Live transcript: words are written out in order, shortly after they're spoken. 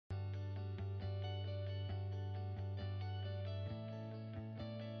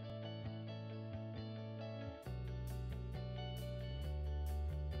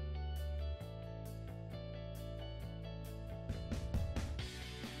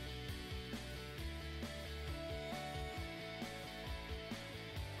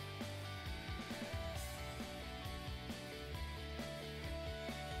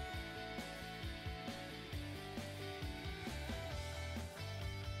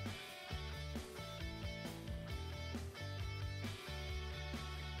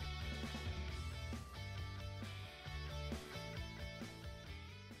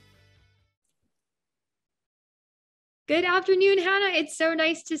Good afternoon, Hannah. It's so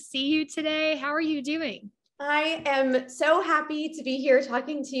nice to see you today. How are you doing? I am so happy to be here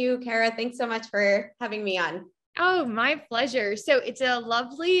talking to you, Kara. Thanks so much for having me on. Oh, my pleasure. So it's a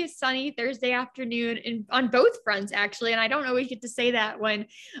lovely sunny Thursday afternoon on both fronts, actually. And I don't always get to say that when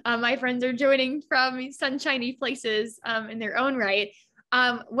my friends are joining from sunshiny places in their own right.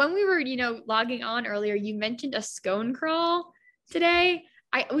 When we were, logging on earlier, you mentioned a scone crawl today.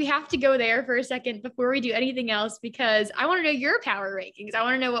 We have to go there for a second before we do anything else because I want to know your power rankings. I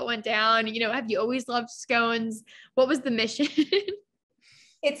want to know what went down. Have you always loved scones? What was the mission?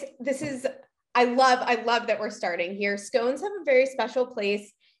 I love that we're starting here. Scones have a very special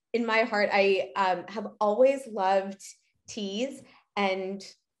place in my heart. I have always loved teas and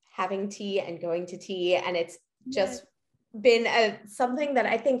having tea and going to tea. And it's just been something that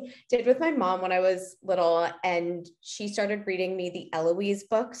I think did with my mom when I was little. And she started reading me the Eloise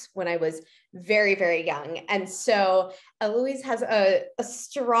books when I was very, very young. And so Eloise has a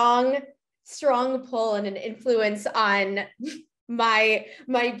strong pull and an influence on my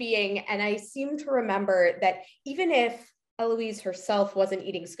being. And I seem to remember that even if Eloise herself wasn't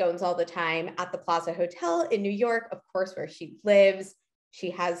eating scones all the time at the Plaza Hotel in New York, of course, where she lives, she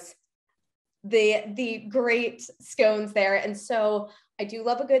has the great scones there. And so I do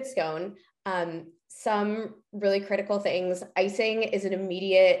love a good scone. Some really critical things. Icing is an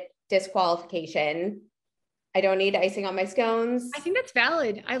immediate disqualification. I don't need icing on my scones. I think that's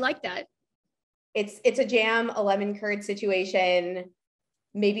valid. I like that. It's a jam, a lemon curd situation,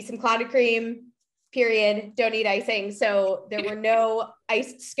 maybe some clotted cream, period. Don't need icing. So there were no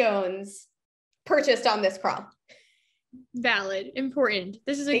iced scones purchased on this crawl. Valid, important.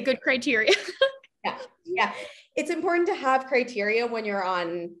 This is a good criteria. Yeah. It's important to have criteria when you're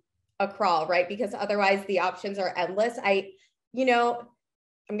on a crawl, right? Because otherwise the options are endless. I'm going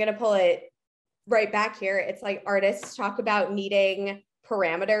to pull it right back here. It's like artists talk about needing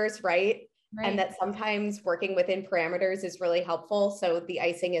parameters, right? And that sometimes working within parameters is really helpful. So the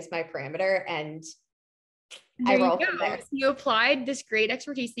icing is my parameter, and I roll from there. So you applied this great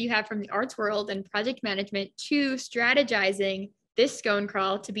expertise that you have from the arts world and project management to strategizing this scone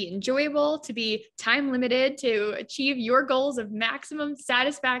crawl to be enjoyable, to be time limited, to achieve your goals of maximum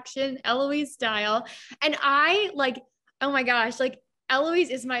satisfaction, Eloise style. And oh my gosh, Eloise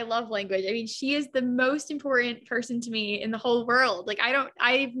is my love language. I mean, she is the most important person to me in the whole world.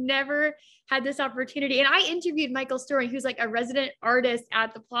 I've never had this opportunity. And I interviewed Michael Story, who's like a resident artist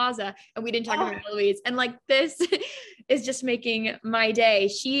at the Plaza, and we didn't talk about Eloise. And this is just making my day.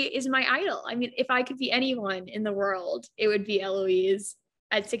 She is my idol. I mean, if I could be anyone in the world, it would be Eloise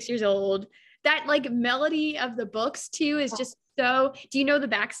at 6 years old. That melody of the books too is just so, do you know the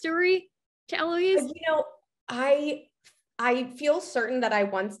backstory to Eloise? I feel certain that I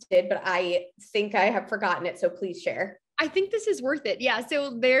once did, but I think I have forgotten it. So please share. I think this is worth it. Yeah.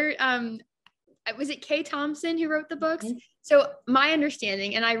 So there, was it Kay Thompson who wrote the books? Mm-hmm. So my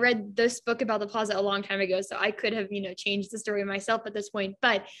understanding, and I read this book about the Plaza a long time ago, so I could have, changed the story myself at this point,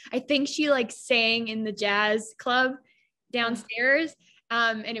 but I think she sang in the jazz club downstairs.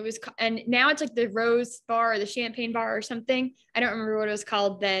 And now it's like the Rose Bar or the Champagne Bar or something. I don't remember what it was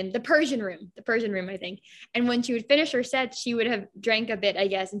called then. The Persian Room, I think. And when she would finish her set, she would have drank a bit, I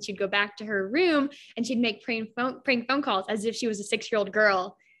guess, and she'd go back to her room and she'd make prank phone calls as if she was a 6-year-old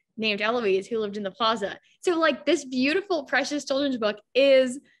girl named Eloise who lived in the Plaza. So this beautiful, precious children's book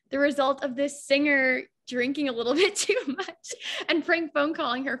is the result of this singer drinking a little bit too much and prank phone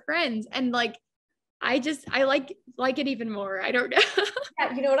calling her friends. And I like it even more. I don't know.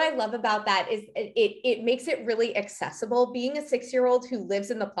 Yeah, you know what I love about that is it makes it really accessible. Being a 6-year-old who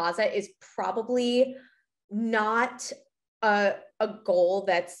lives in the Plaza is probably not a goal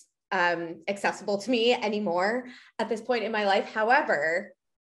that's accessible to me anymore at this point in my life. However,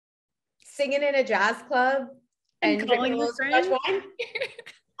 singing in a jazz club and drinking a little too much wine,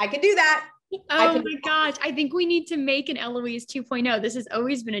 I can do that. Oh my gosh. I think we need to make an Eloise 2.0. This has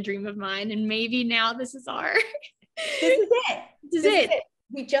always been a dream of mine. And maybe now this is this is it.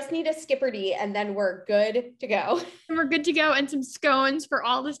 We just need a Skipperty and then we're good to go. And we're good to go. And some scones for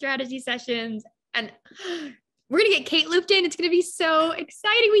all the strategy sessions. And we're going to get Kate looped in. It's going to be so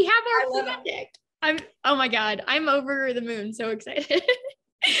exciting. We have our project. Oh my God. I'm over the moon. So excited.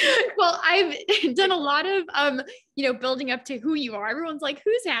 Well, I've done a lot of, building up to who you are. Everyone's like,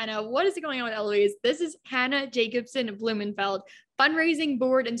 who's Hannah? What is going on with Eloise? This is Hannah Jacobson of Blumenfeld, fundraising,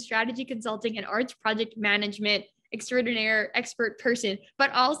 board and strategy consulting and arts project management extraordinaire expert person,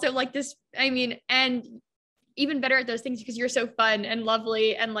 but also and even better at those things because you're so fun and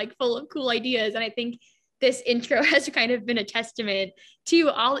lovely and full of cool ideas. And I think this intro has kind of been a testament to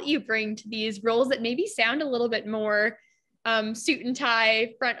all that you bring to these roles that maybe sound a little bit more suit and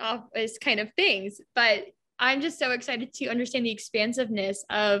tie, front office kind of things. But I'm just so excited to understand the expansiveness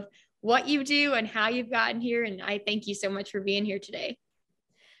of what you do and how you've gotten here. And I thank you so much for being here today.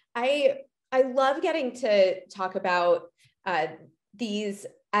 I love getting to talk about these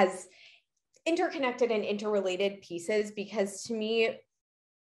as interconnected and interrelated pieces, because to me,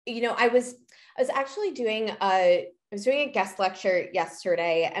 I was actually doing a guest lecture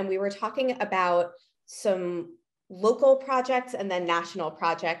yesterday, and we were talking about some local projects and then national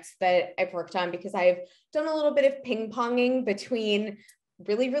projects that I've worked on, because I've done a little bit of ping ponging between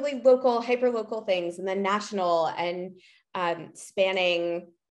really, really local, hyper local things and then national, and spanning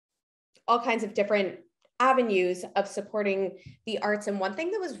all kinds of different avenues of supporting the arts. And one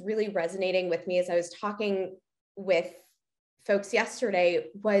thing that was really resonating with me as I was talking with folks yesterday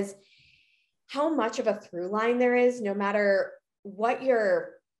was how much of a through line there is, no matter what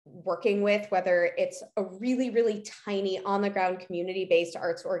you're working with, whether it's a really, really tiny on the ground community-based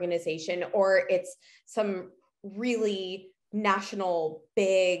arts organization, or it's some really national,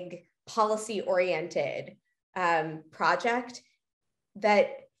 big, policy-oriented project,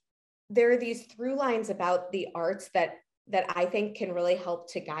 that there are these through lines about the arts that I think can really help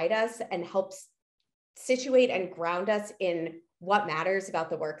to guide us and help situate and ground us in what matters about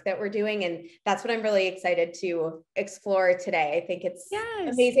the work that we're doing. And that's what I'm really excited to explore today. I think it's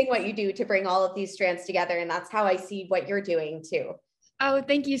amazing what you do to bring all of these strands together. And that's how I see what you're doing too. Oh,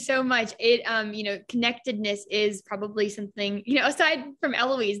 thank you so much. It, connectedness is probably something, aside from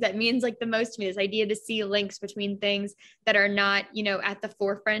Eloise, that means like the most to me, this idea to see links between things that are not, at the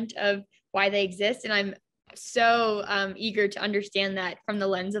forefront of why they exist. And I'm so eager to understand that from the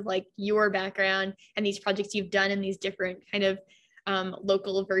lens of like your background and these projects you've done in these different kind of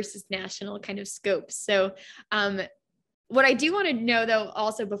local versus national kind of scopes. So what I do want to know though,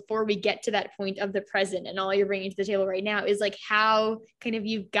 also before we get to that point of the present and all you're bringing to the table right now, is like how kind of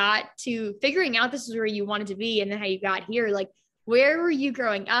you've got to figuring out this is where you wanted to be, and then how you got here. Like, where were you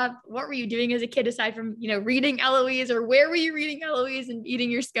growing up? What were you doing as a kid aside from, reading Eloise, or where were you reading Eloise and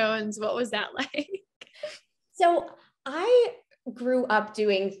eating your scones? What was that like? So I grew up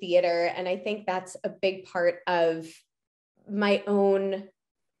doing theater, and I think that's a big part of my own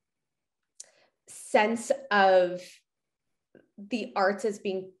sense of the arts as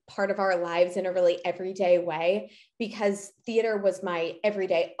being part of our lives in a really everyday way, because theater was my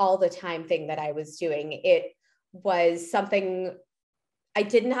everyday, all the time thing that I was doing. It was something I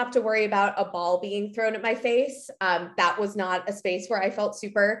didn't have to worry about a ball being thrown at my face. That was not a space where I felt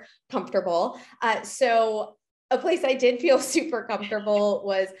super comfortable. So a place I did feel super comfortable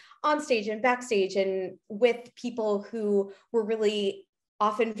was on stage and backstage, and with people who were really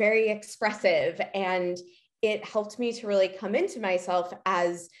often very expressive. And it helped me to really come into myself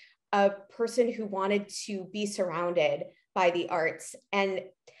as a person who wanted to be surrounded by the arts. And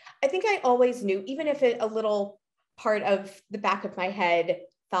I think I always knew, even if a little part of the back of my head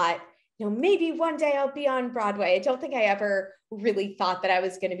thought, maybe one day I'll be on Broadway. I don't think I ever really thought that I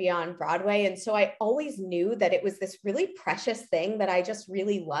was going to be on Broadway. And so I always knew that it was this really precious thing that I just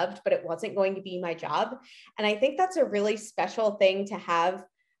really loved, but it wasn't going to be my job. And I think that's a really special thing to have,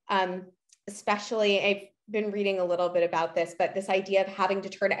 especially I've been reading a little bit about this, but this idea of having to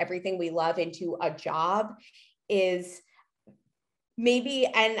turn everything we love into a job is maybe,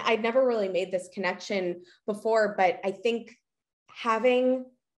 and I'd never really made this connection before, but I think having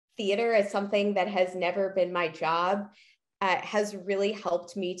theater as something that has never been my job has really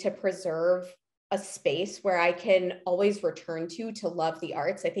helped me to preserve a space where I can always return to love the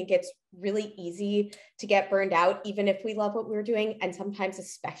arts. I think it's really easy to get burned out, even if we love what we're doing, and sometimes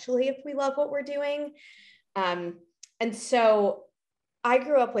especially if we love what we're doing. And so I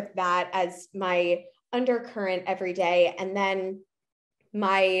grew up with that as my undercurrent every day. And then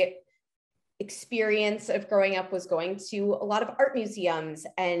my experience of growing up was going to a lot of art museums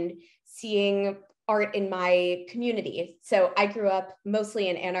and seeing art in my community. So I grew up mostly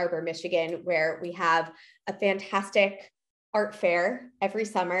in Ann Arbor, Michigan, where we have a fantastic art fair every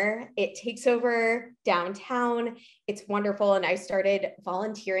summer. It takes over downtown. It's wonderful. And I started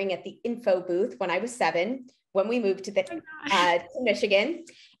volunteering at the info booth when I was 7, when we moved to Michigan.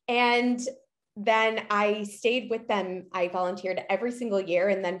 And then I stayed with them. I volunteered every single year.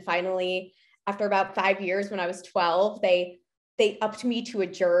 And then finally, after about 5 years, when I was 12, they upped me to a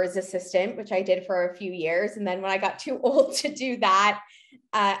juror's assistant, which I did for a few years. And then when I got too old to do that,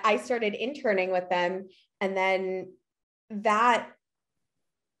 I started interning with them. And then that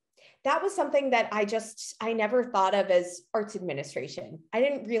that was something that I never thought of as arts administration. I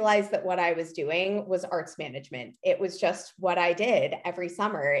didn't realize that what I was doing was arts management. It was just what I did every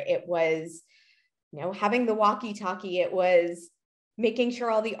summer. It was, having the walkie-talkie. It was making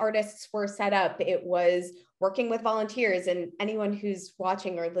sure all the artists were set up. It was working with volunteers, and anyone who's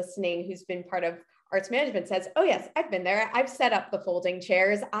watching or listening who's been part of arts management says, oh yes, I've been there. I've set up the folding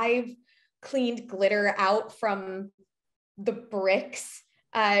chairs. I've cleaned glitter out from the bricks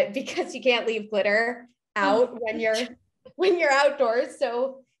because you can't leave glitter out when you're outdoors.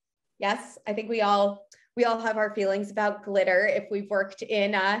 So yes, I think we all have our feelings about glitter if we've worked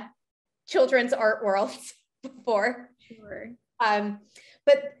in children's art worlds before. Sure.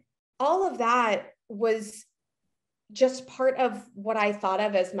 But all of that was just part of what I thought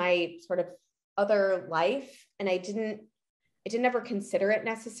of as my sort of other life. And I didn't ever consider it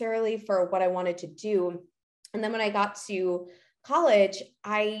necessarily for what I wanted to do. And then when I got to college,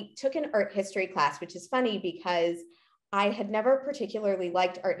 I took an art history class, which is funny because I had never particularly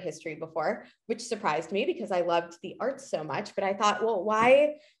liked art history before, which surprised me because I loved the arts so much. But I thought, well,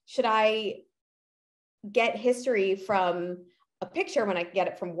 why should I get history from a picture when I can get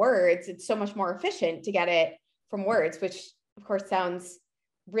it from words? It's so much more efficient to get it from words, which of course sounds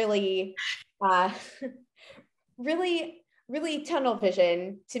really, really tunnel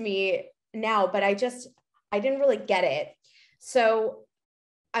vision to me now, but I didn't really get it. So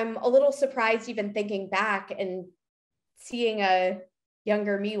I'm a little surprised even thinking back and seeing a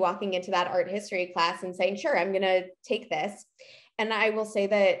younger me walking into that art history class and saying, sure, I'm going to take this. And I will say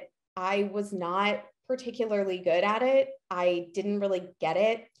that I was not particularly good at it. I didn't really get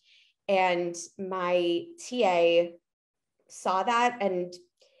it. And my TA saw that. And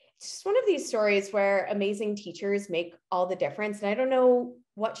it's just one of these stories where amazing teachers make all the difference. And I don't know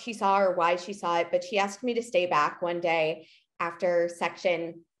what she saw or why she saw it, but she asked me to stay back one day after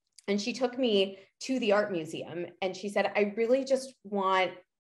section. And she took me to the art museum. And she said, I really just want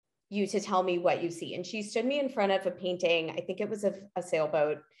you to tell me what you see. And she stood me in front of a painting. I think it was a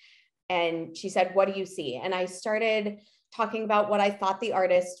sailboat. And she said, what do you see? And I started talking about what I thought the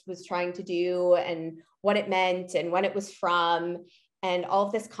artist was trying to do and what it meant and when it was from and all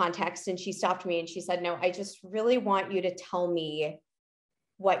of this context. And she stopped me and she said, no, I just really want you to tell me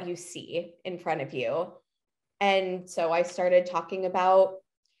what you see in front of you. And so I started talking about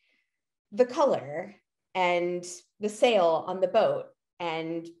the color and the sail on the boat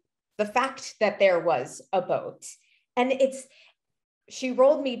and the fact that there was a boat. And she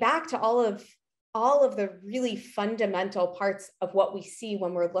rolled me back to all of the really fundamental parts of what we see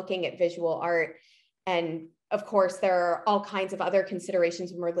when we're looking at visual art. And of course, there are all kinds of other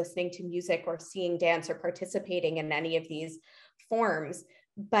considerations when we're listening to music or seeing dance or participating in any of these forms.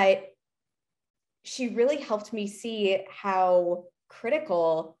 But she really helped me see how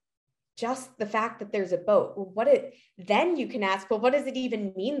critical just the fact that there's a boat. Then you can ask, well, what does it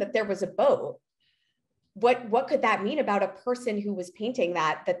even mean that there was a boat? What could that mean about a person who was painting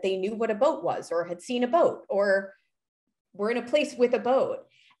that they knew what a boat was or had seen a boat or were in a place with a boat?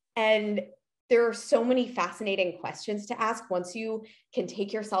 And there are so many fascinating questions to ask once you can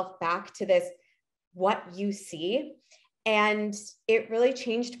take yourself back to this, what you see. And it really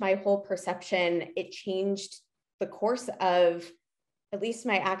changed my whole perception. It changed the course of at least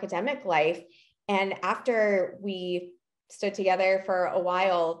my academic life. And after we stood together for a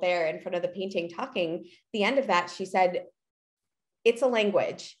while there in front of the painting talking, the end of that, she said, it's a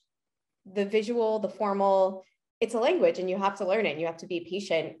language. The visual, the formal, it's a language and you have to learn it. And you have to be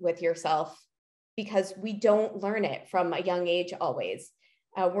patient with yourself because we don't learn it from a young age always.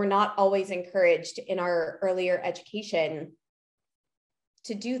 We're not always encouraged in our earlier education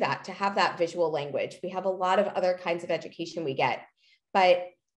to do that, to have that visual language. We have a lot of other kinds of education we get, but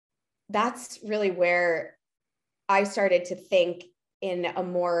that's really where I started to think in a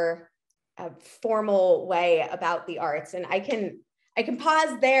more formal way about the arts. And I can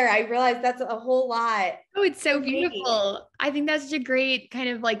pause there. I realize that's a whole lot. Oh, it's so beautiful. I think that's such a great kind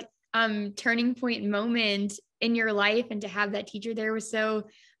of like turning point moment in your life, and to have that teacher there was so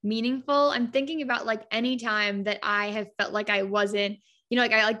meaningful. I'm thinking about like any time that I have felt like I wasn't,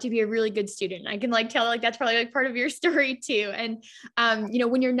 like I like to be a really good student. I can like tell like that's probably like part of your story too. And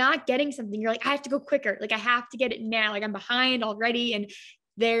when you're not getting something, you're like, I have to go quicker. Like I have to get it now. Like I'm behind already. And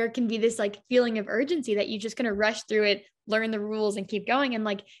there can be this like feeling of urgency that you're just going to rush through it, learn the rules and keep going. And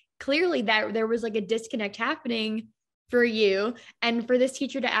like clearly that there was like a disconnect happening for you. And for this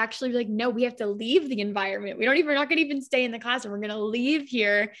teacher to actually be like, no, we have to leave the environment. We're not going to even stay in the classroom. We're going to leave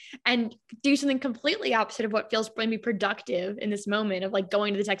here and do something completely opposite of what feels going to be productive in this moment of like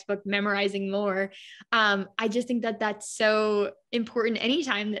going to the textbook, memorizing more. I just think that that's so important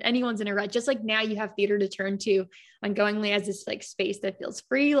anytime that anyone's in a rut. Just like now you have theater to turn to ongoingly as this like space that feels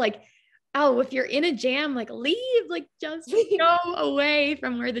free. Like, oh, if you're in a jam, like leave, like just go away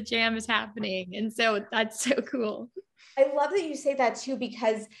from where the jam is happening. And so that's so cool. I love that you say that too,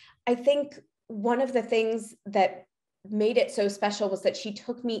 because I think one of the things that made it so special was that she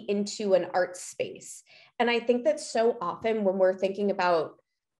took me into an art space. And I think that so often when we're thinking about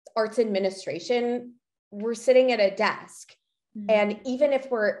arts administration, we're sitting at a desk. Mm-hmm. And even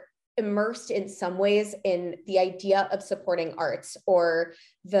if we're immersed in some ways in the idea of supporting arts or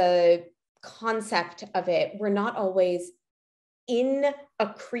the concept of it, we're not always in a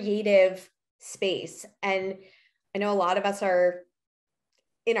creative space. And I know a lot of us are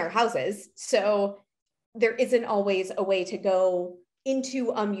in our houses, so there isn't always a way to go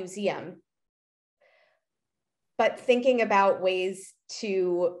into a museum. But thinking about ways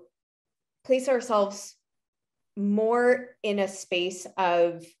to place ourselves more in a space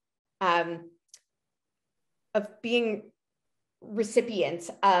of being recipients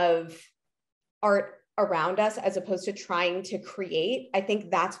of art around us as opposed to trying to create. I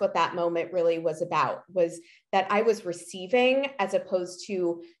think that's what that moment really was about, was that I was receiving as opposed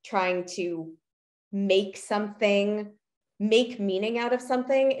to trying to make meaning out of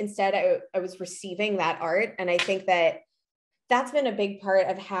something. Instead, I was receiving that art. And I think that that's been a big part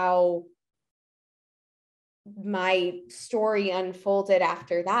of how my story unfolded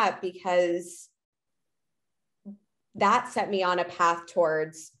after that, because that set me on a path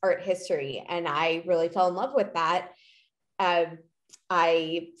towards art history. And I really fell in love with that.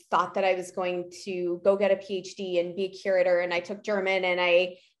 I thought that I was going to go get a PhD and be a curator. And I took German and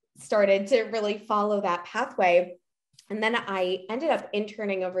I started to really follow that pathway. And then I ended up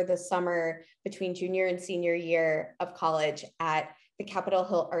interning over the summer between junior and senior year of college at the Capitol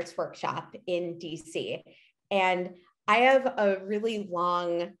Hill Arts Workshop in DC. And I have a really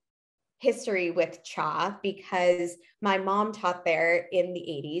long history with CHA because my mom taught there in the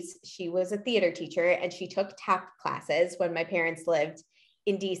 80s. She was a theater teacher and she took tap classes when my parents lived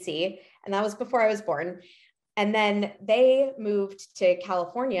in DC. And that was before I was born. And then they moved to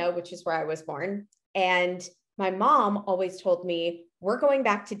California, which is where I was born. And my mom always told me, we're going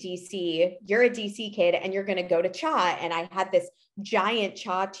back to DC. You're a DC kid and you're going to go to CHA. And I had this giant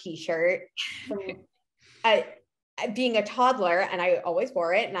CHA t-shirt from being a toddler, and I always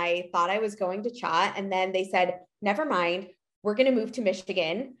wore it. And I thought I was going to CHA. And then they said, never mind, we're going to move to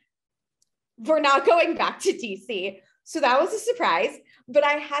Michigan. We're not going back to DC. So that was a surprise, but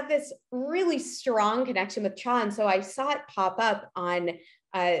I had this really strong connection with CHA. And so I saw it pop up on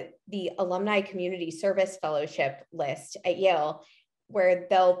the Alumni Community Service Fellowship list at Yale, where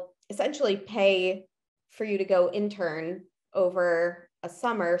they'll essentially pay for you to go intern over a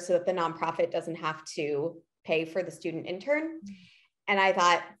summer so that the nonprofit doesn't have to pay for the student intern. And I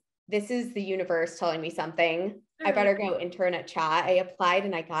thought, this is the universe telling me something. I better go intern at CHA. I applied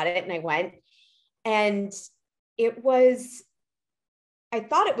and I got it and I went. And I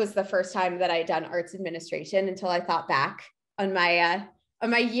thought it was the first time that I'd done arts administration until I thought back on my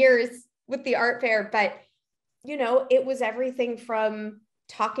years with the art fair. But, you know, it was everything from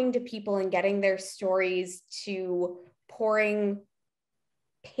talking to people and getting their stories to pouring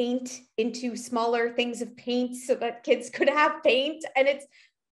paint into smaller things of paint so that kids could have paint. And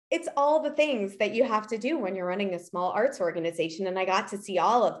it's all the things that you have to do when you're running a small arts organization. And I got to see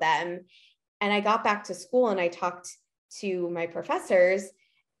all of them. And I got back to school and I talked to my professors,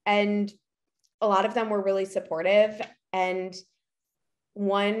 and a lot of them were really supportive. And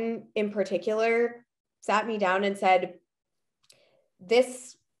one in particular sat me down and said,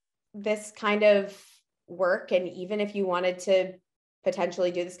 this kind of work, and even if you wanted to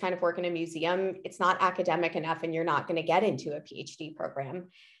potentially do this kind of work in a museum, it's not academic enough and you're not going to get into a PhD program.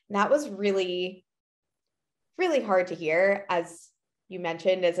 And that was really, really hard to hear, as you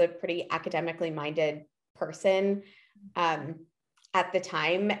mentioned, as a pretty academically minded person at the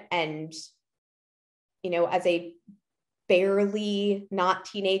time. And, you know, as a barely not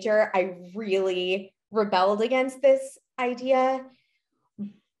teenager, I really rebelled against this idea.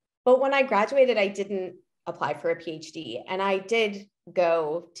 But when I graduated, I didn't apply for a PhD. And I did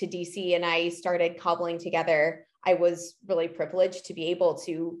go to DC and I started cobbling together. I was really privileged to be able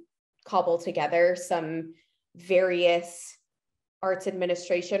to cobble together some various arts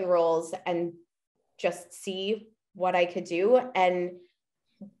administration roles and just see what I could do. And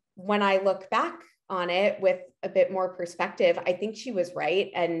when I look back on it with a bit more perspective, I think she was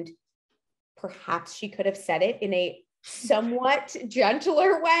right. And perhaps she could have said it in a somewhat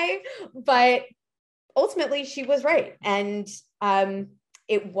gentler way, but ultimately she was right. And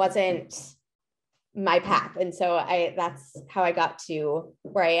it wasn't my path. And so that's how I got to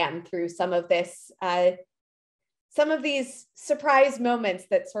where I am through some of these surprise moments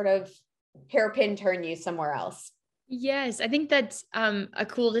that sort of hairpin turn you somewhere else. Yes, I think that's a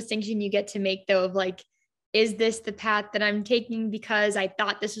cool distinction you get to make though of like, is this the path that I'm taking because I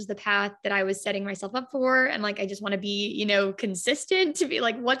thought this was the path that I was setting myself up for? And like, I just want to be, consistent to be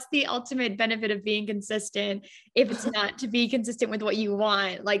like, what's the ultimate benefit of being consistent if it's not to be consistent with what you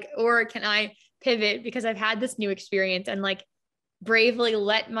want? Like, or can I pivot because I've had this new experience and like bravely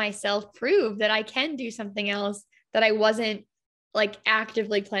let myself prove that I can do something else that I wasn't like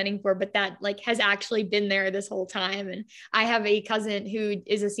actively planning for, but that like has actually been there this whole time. And I have a cousin who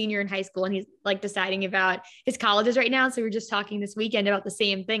is a senior in high school and he's like deciding about his colleges right now. So we were just talking this weekend about the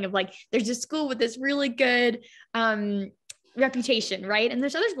same thing of like, there's a school with this really good reputation, right? And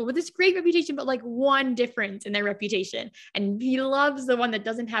there's other school with this great reputation, but like one difference in their reputation. And he loves the one that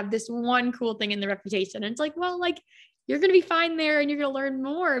doesn't have this one cool thing in the reputation. And it's like, well, like you're going to be fine there and you're going to learn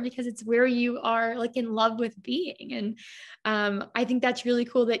more because it's where you are like in love with being. And I think that's really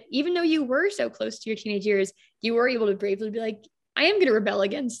cool that even though you were so close to your teenage years, you were able to bravely be like, I am going to rebel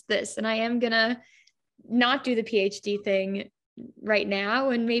against this and I am going to not do the PhD thing right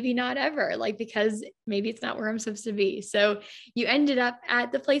now and maybe not ever, like because maybe it's not where I'm supposed to be. So you ended up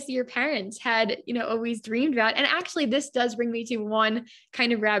at the place that your parents had, always dreamed about. And actually this does bring me to one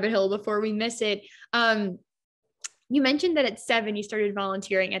kind of rabbit hole before we miss it. You mentioned that at 7, you started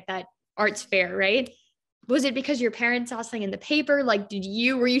volunteering at that arts fair, right? Was it because your parents saw something in the paper? Like,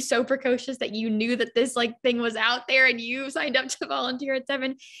 were you so precocious that you knew that this like thing was out there and you signed up to volunteer at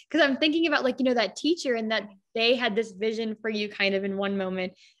 7? Because I'm thinking about like, that teacher and that they had this vision for you kind of in one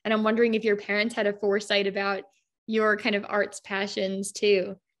moment. And I'm wondering if your parents had a foresight about your kind of arts passions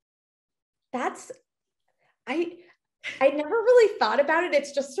too. I never really thought about it.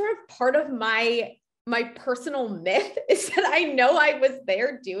 It's just sort of part of my personal myth is that I know I was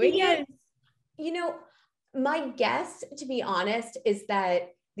there doing it. My guess, to be honest, is that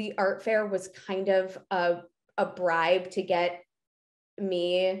the art fair was kind of a bribe to get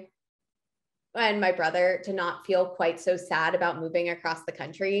me and my brother to not feel quite so sad about moving across the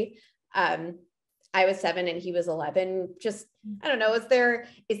country. I was 7 and he was 11. Just, I don't know, is there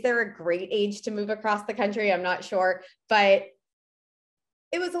a great age to move across the country? I'm not sure, but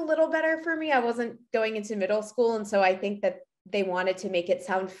it was a little better for me. I wasn't going into middle school. And so I think that they wanted to make it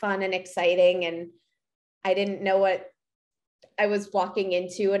sound fun and exciting. And I didn't know what I was walking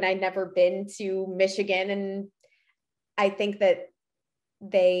into, and I'd never been to Michigan. And I think that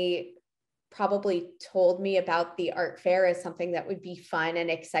they probably told me about the art fair as something that would be fun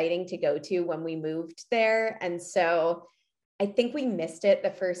and exciting to go to when we moved there. And so I think we missed it the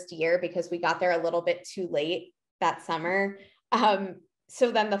first year because we got there a little bit too late that summer. So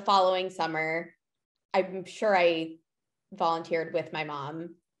then the following summer, I'm sure I volunteered with my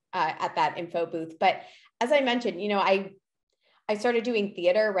mom at that info booth. But as I mentioned, I started doing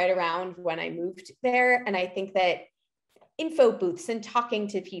theater right around when I moved there. And I think that info booths and talking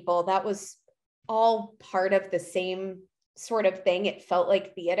to people, that was all part of the same sort of thing. It felt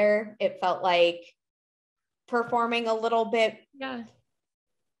like theater. It felt like performing a little bit. Yeah.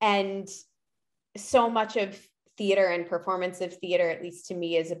 And so much of theater and performance of theater, at least to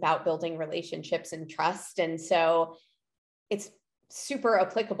me, is about building relationships and trust. And so it's super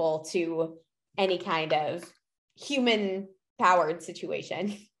applicable to any kind of human powered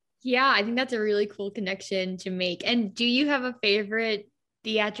situation. Yeah, I think that's a really cool connection to make. And do you have a favorite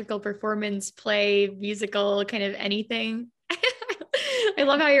theatrical performance, play, musical, kind of anything? I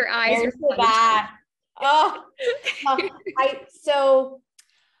love how your eyes There's are that. So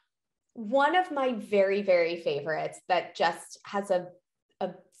one of my very, very favorites that just has a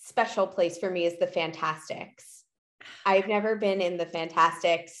special place for me is the Fantastics. I've never been in the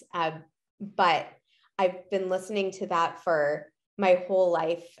Fantastics, but I've been listening to that for my whole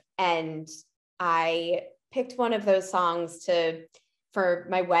life. And I picked one of those songs for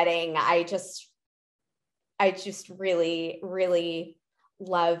my wedding. I just really, really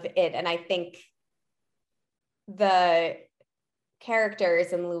love it. And I think the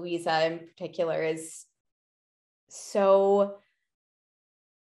characters, and Louisa in particular, is so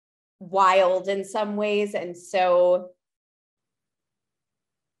wild in some ways and so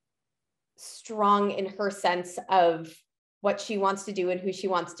strong in her sense of what she wants to do and who she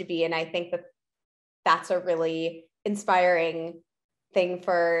wants to be. And I think that that's a really inspiring thing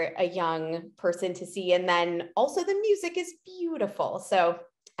for a young person to see. And then also the music is beautiful. So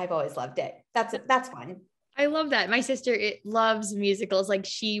I've always loved it. That's fun. I love that. My sister loves musicals. Like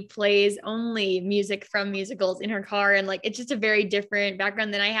she plays only music from musicals in her car. And like, it's just a very different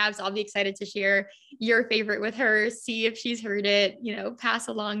background than I have. So I'll be excited to share your favorite with her, see if she's heard it, pass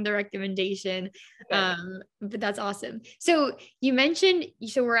along the recommendation. But that's awesome. So you mentioned,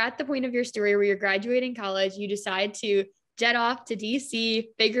 so we're at the point of your story where you're graduating college, you decide to jet off to DC,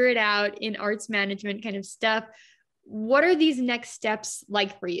 figure it out in arts management kind of stuff. What are these next steps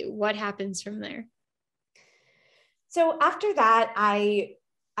like for you? What happens from there? So after that, I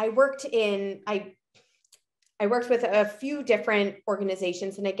worked with a few different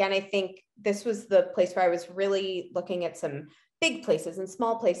organizations. And again, I think this was the place where I was really looking at some big places and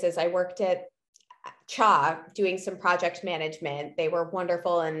small places. I worked at CHA doing some project management. They were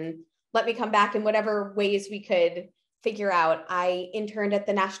wonderful and let me come back in whatever ways we could figure out. I interned at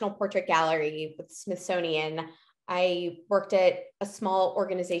the National Portrait Gallery with Smithsonian. I worked at a small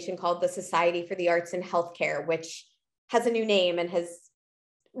organization called the Society for the Arts in Healthcare, which has a new name and has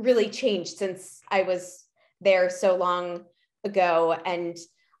really changed since I was there so long ago. And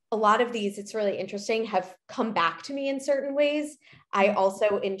a lot of these, it's really interesting, have come back to me in certain ways. I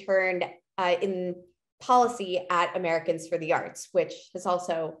also interned in policy at Americans for the Arts, which has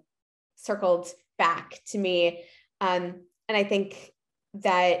also circled back to me. And I think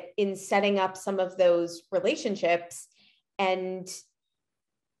that in setting up some of those relationships and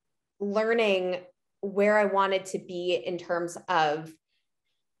learning where I wanted to be in terms of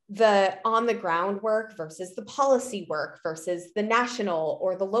the on the ground work versus the policy work versus the national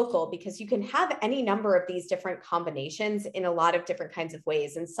or the local, because you can have any number of these different combinations in a lot of different kinds of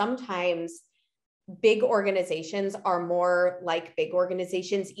ways. And sometimes big organizations are more like big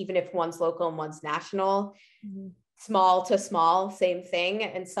organizations, even if one's local and one's national. Mm-hmm. Small to small, same thing.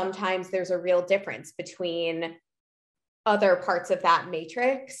 And sometimes there's a real difference between other parts of that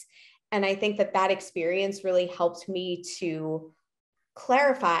matrix. And I think that experience really helped me to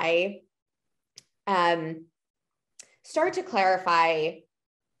start to clarify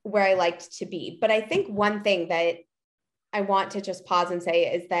where I liked to be. But I think one thing that I want to just pause and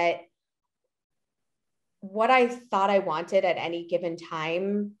say is that what I thought I wanted at any given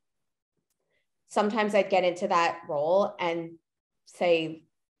time, sometimes I'd get into that role and say,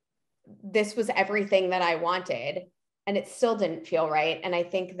 this was everything that I wanted. And it still didn't feel right. And I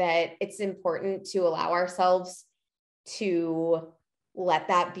think that it's important to allow ourselves to let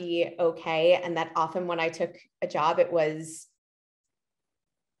that be okay. And that often when I took a job, it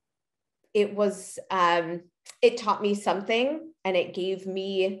taught me something and it gave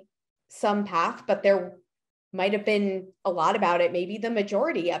me some path, but there might have been a lot about it. Maybe the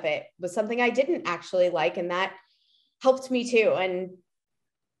majority of it was something I didn't actually like. And that helped me too. And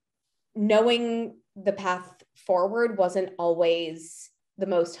knowing the path forward wasn't always the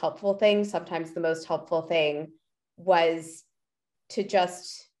most helpful thing. Sometimes the most helpful thing was to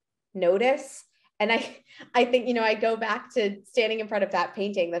just notice. And I think, I go back to standing in front of that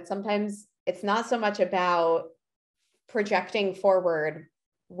painting, that sometimes it's not so much about projecting forward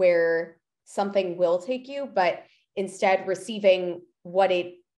where something will take you, but instead receiving what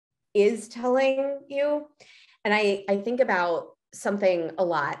it is telling you. And I think about something a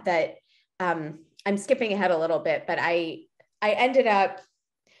lot that I'm skipping ahead a little bit, but I ended up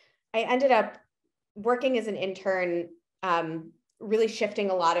working as an intern, really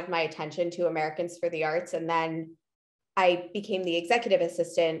shifting a lot of my attention to Americans for the Arts. And then I became the executive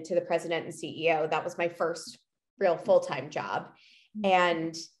assistant to the president and CEO. That was my first real full-time job.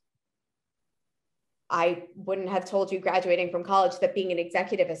 And I wouldn't have told you graduating from college that being an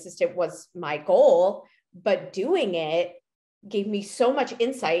executive assistant was my goal, but doing it gave me so much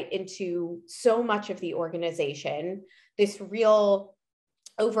insight into so much of the organization, this real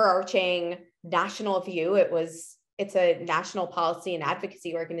overarching national view. It's a national policy and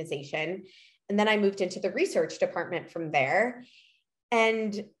advocacy organization. And then I moved into the research department from there.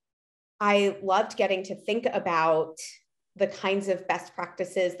 And I loved getting to think about the kinds of best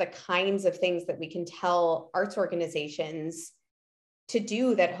practices, the kinds of things that we can tell arts organizations to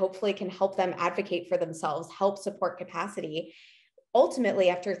do that hopefully can help them advocate for themselves, help support capacity. Ultimately,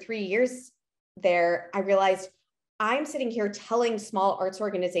 after 3 years there, I realized I'm sitting here telling small arts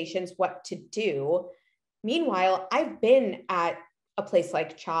organizations what to do. Meanwhile, I've been at a place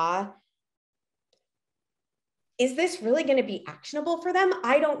like CHA. Is this really going to be actionable for them?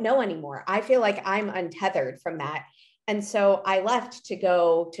 I don't know anymore. I feel like I'm untethered from that. And so I left to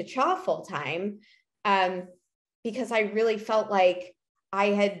go to CHA full time because I really felt like I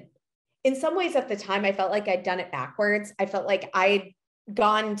had, in some ways at the time, I felt like I'd done it backwards. I felt like I'd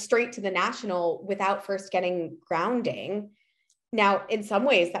gone straight to the national without first getting grounding. Now, in some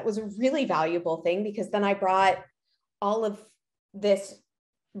ways, that was a really valuable thing, because then I brought all of this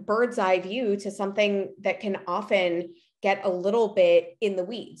bird's eye view to something that can often get a little bit in the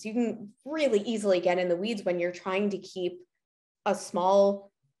weeds. You can really easily get in the weeds when you're trying to keep a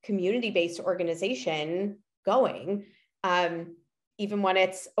small community-based organization going, even when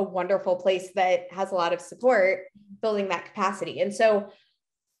it's a wonderful place that has a lot of support, building that capacity. And so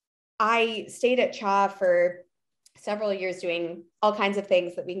I stayed at CHA for several years doing all kinds of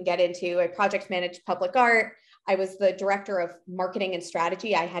things that we can get into. I project managed public art. I was the director of marketing and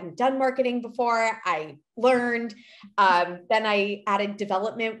strategy. I hadn't done marketing before. I learned. Then I added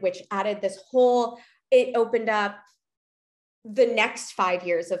development, which added this whole, it opened up the next 5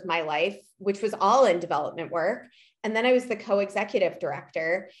 years of my life, which was all in development work. And then I was the co-executive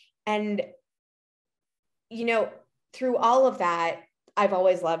director. And, you know, through all of that, I've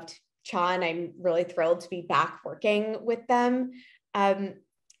always loved CHA, and I'm really thrilled to be back working with them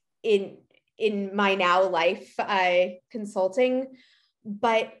in my now life consulting.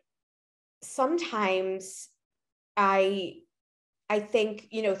 But sometimes I think,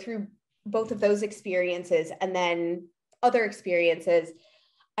 you know, through both of those experiences and then other experiences,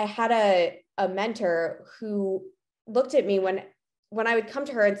 I had a mentor who looked at me when I would come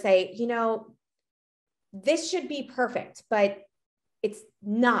to her and say, you know, this should be perfect, but it's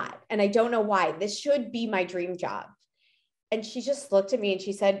not. And I don't know why. This should be my dream job. And she just looked at me and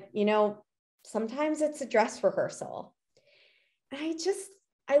she said, you know, sometimes it's a dress rehearsal. And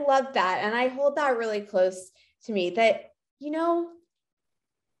I love that. And I hold that really close to me, that, you know,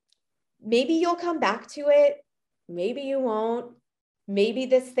 maybe you'll come back to it. Maybe you won't. Maybe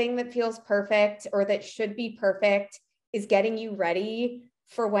this thing that feels perfect or that should be perfect is getting you ready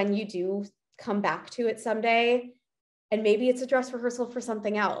for when you do come back to it someday. And maybe it's a dress rehearsal for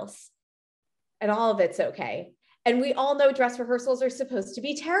something else. And all of it's okay. And we all know dress rehearsals are supposed to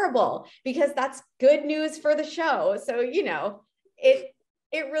be terrible, because that's good news for the show. So, you know, it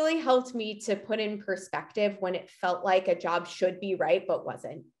really helped me to put in perspective when it felt like a job should be right, but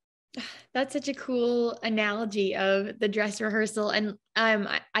wasn't. That's such a cool analogy of the dress rehearsal. And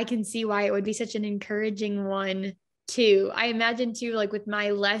I can see why it would be such an encouraging one too. I imagine too, like with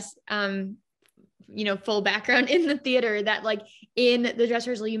my less, you know, full background in the theater, that like in the dress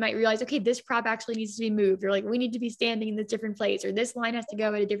rehearsal, you might realize, okay, this prop actually needs to be moved, or like we need to be standing in this different place, or this line has to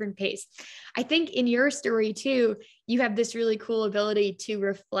go at a different pace. I think in your story too, you have this really cool ability to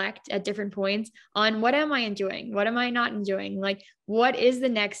reflect at different points on, what am I enjoying? What am I not enjoying? Like, what is the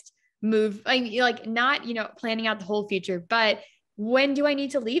next move? Like not, you know, planning out the whole future, but when do I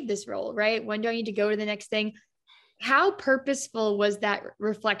need to leave this role, right? When do I need to go to the next thing? How purposeful was that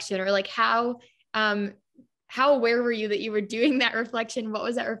reflection? Or like how aware were you that you were doing that reflection? What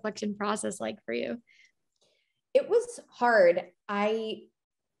was that reflection process like for you? It was hard.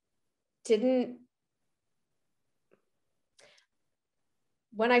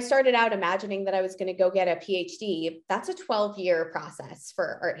 When I started out imagining that I was going to go get a PhD, that's a 12-year process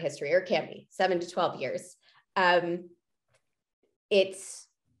for art history, or can be 7 to 12 years. It's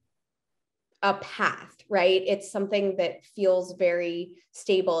a path, right? It's something that feels very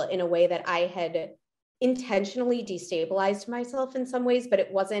stable in a way that I had intentionally destabilized myself in some ways, but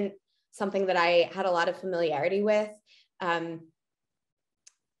it wasn't something that I had a lot of familiarity with. And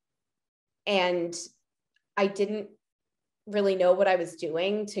I didn't really know what I was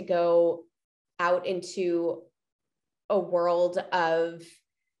doing to go out into a world of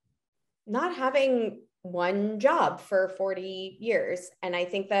not having one job for 40 years. And I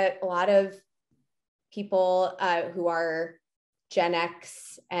think that a lot of people who are Gen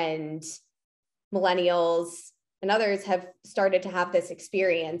X and millennials and others have started to have this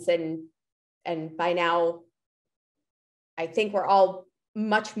experience. And by now, I think we're all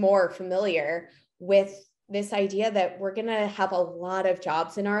much more familiar with this idea that we're going to have a lot of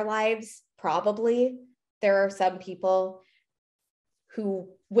jobs in our lives. Probably there are some people who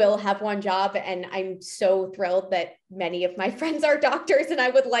will have one job, and I'm so thrilled that many of my friends are doctors, and I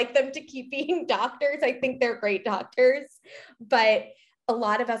would like them to keep being doctors. I think they're great doctors, but a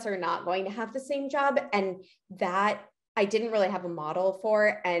lot of us are not going to have the same job, and that I didn't really have a model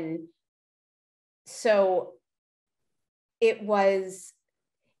for. And so it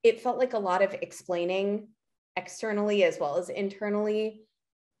felt like a lot of explaining externally as well as internally,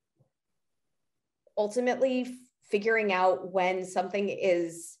 ultimately figuring out when something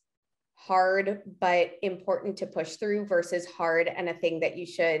is hard but important to push through versus hard and a thing that you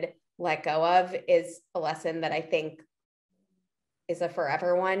should let go of is a lesson that I think is a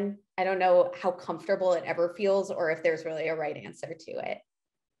forever one. I don't know how comfortable it ever feels or if there's really a right answer to it,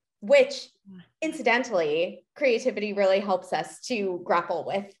 which incidentally, creativity really helps us to grapple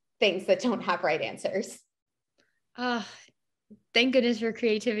with things that don't have right answers. Thank goodness for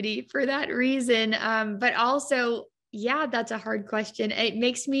creativity for that reason. But also, yeah, that's a hard question. It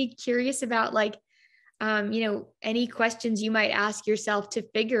makes me curious about like, any questions you might ask yourself to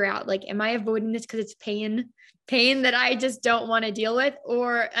figure out, like, am I avoiding this because it's pain that I just don't want to deal with,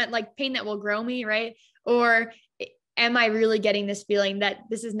 or like pain that will grow me, right? Or am I really getting this feeling that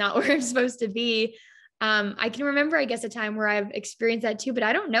this is not where I'm supposed to be? I can remember, I guess, a time where I've experienced that too, but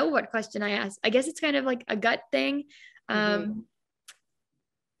I don't know what question I asked. I guess it's kind of like a gut thing.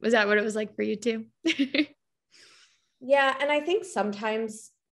 Was that what it was like for you too? Yeah. And I think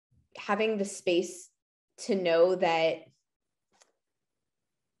sometimes having the space to know that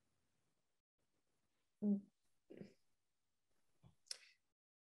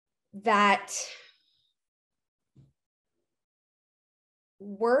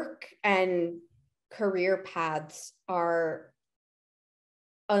work and career paths are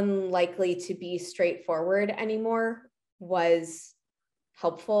unlikely to be straightforward anymore was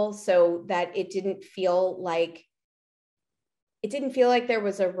helpful, so that it didn't feel like there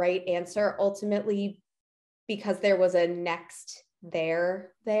was a right answer ultimately because there was a next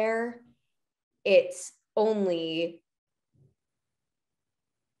there. It's only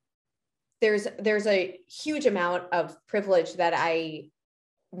there's a huge amount of privilege that I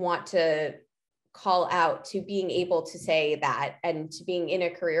want to call out to being able to say that and to being in a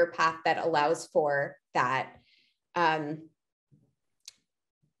career path that allows for that.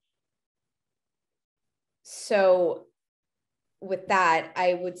 So with that,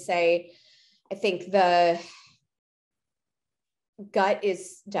 I would say, I think the gut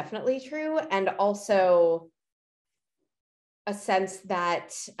is definitely true. And also a sense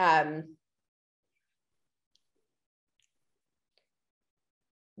that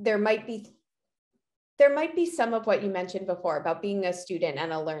there might be some of what you mentioned before about being a student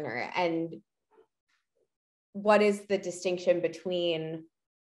and a learner, and what is the distinction between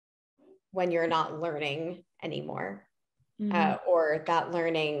when you're not learning anymore, or that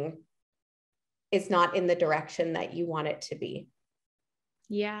learning is not in the direction that you want it to be.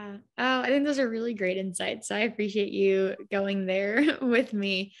 Yeah. Oh, I think those are really great insights. So I appreciate you going there with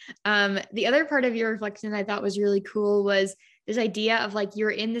me. The other part of your reflection I thought was really cool was this idea of like,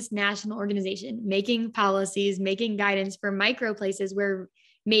 you're in this national organization, making policies, making guidance for micro places where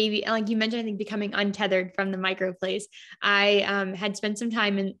maybe, like you mentioned, I think becoming untethered from the micro place. I had spent some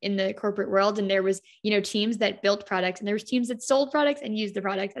time in the corporate world, and there was, teams that built products, and there was teams that sold products and used the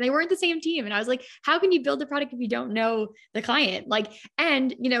products, and they weren't the same team. And I was like, how can you build a product if you don't know the client? Like,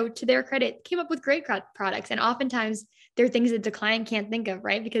 and, to their credit, came up with great products. And oftentimes there are things that the client can't think of,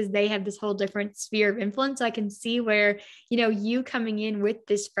 right? Because they have this whole different sphere of influence. So I can see where, you coming in with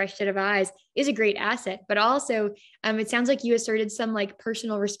this fresh set of eyes is a great asset, but also it sounds like you asserted some like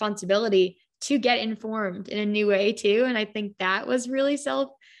personal responsibility to get informed in a new way too. And I think that was really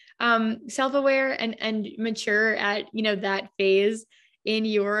self-aware and mature at, that phase in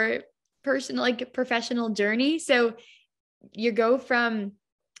your personal, like professional journey. So you go from,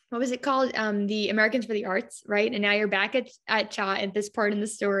 what was it called? The Americans for the Arts, right? And now you're back at CHA at this part in the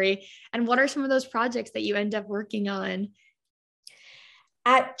story. And what are some of those projects that you end up working on?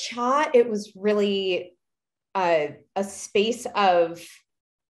 At CHA, it was really a space of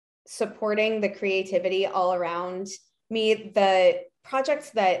supporting the creativity all around me. The projects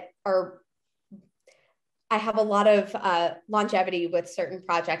that I have a lot of longevity with certain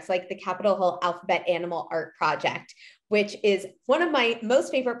projects, like the Capitol Hill Alphabet Animal Art Project, which is one of my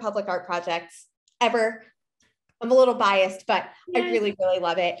most favorite public art projects ever. I'm a little biased, but yes. I really, really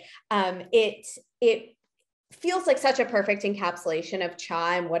love it. It feels like such a perfect encapsulation of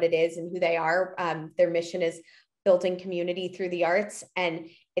CHA and what it is and who they are. Their mission is building community through the arts. And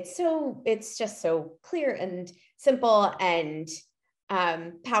it's just so clear and simple and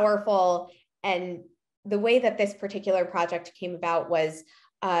powerful. And the way that this particular project came about was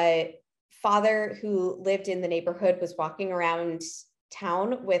a father who lived in the neighborhood was walking around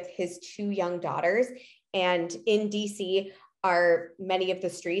town with his 2 young daughters. And in DC, many of the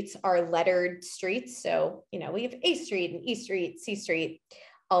streets are lettered streets. So, we have A Street and E Street, C Street,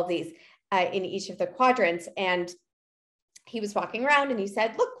 all of these in each of the quadrants. And he was walking around and he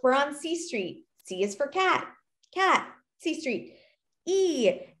said, look, we're on C Street. C is for cat, C Street.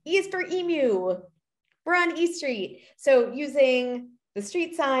 E is for emu. We're on E Street. So using the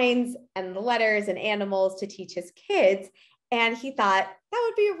street signs and the letters and animals to teach his kids. And he thought that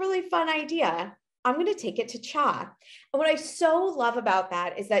would be a really fun idea. I'm going to take it to Cha. And what I so love about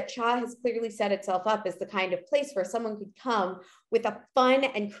that is that Cha has clearly set itself up as the kind of place where someone could come with a fun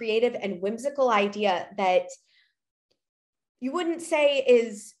and creative and whimsical idea that you wouldn't say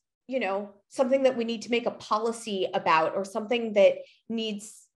is, you know, something that we need to make a policy about, or something that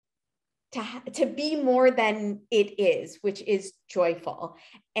needs to be more than it is, which is joyful.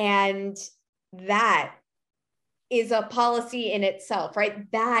 And that is a policy in itself,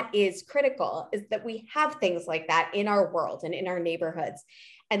 right? That is critical, is that we have things like that in our world and in our neighborhoods.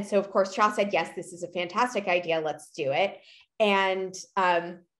 And so, of course, Cha said, yes, this is a fantastic idea. Let's do it. And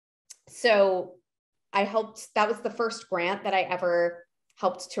so I helped, that was the first grant that I ever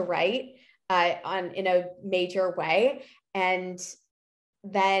helped to write in a major way. And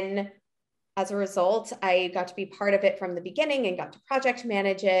then as a result, I got to be part of it from the beginning and got to project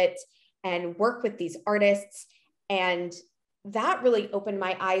manage it and work with these artists. And that really opened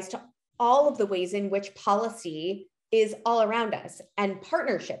my eyes to all of the ways in which policy is all around us and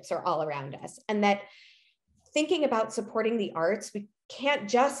partnerships are all around us. And that thinking about supporting the arts, we can't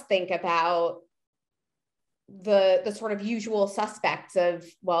just think about the sort of usual suspects of,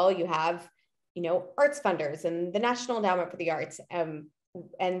 well, you have, you know, arts funders and the National Endowment for the Arts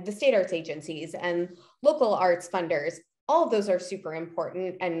and the state arts agencies and local arts funders. All of those are super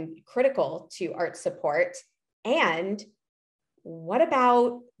important and critical to art support. And what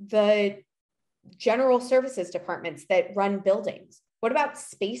about the general services departments that run buildings? What about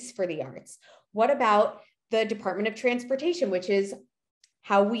space for the arts? What about the Department of Transportation, which is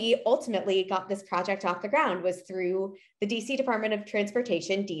how we ultimately got this project off the ground, was through the DC Department of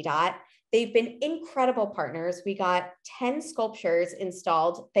Transportation, DDOT. They've been incredible partners. We got 10 sculptures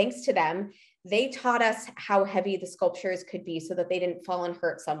installed thanks to them. They taught us how heavy the sculptures could be so that they didn't fall and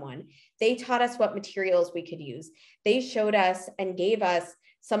hurt someone. They taught us what materials we could use. They showed us and gave us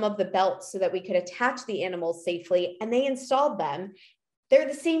some of the belts so that we could attach the animals safely, and they installed them. They're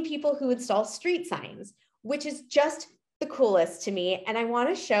the same people who install street signs, which is just the coolest to me. And I want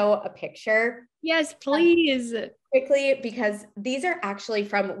to show a picture. Yes, please. Quickly, because these are actually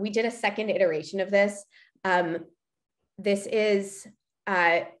from, we did a second iteration of this. This is,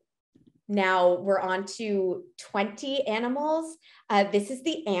 now we're on to 20 animals. This is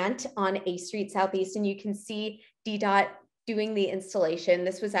the ant on A Street Southeast, and you can see DDOT doing the installation.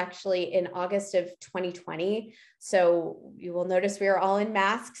 This was actually in August of 2020. So you will notice we are all in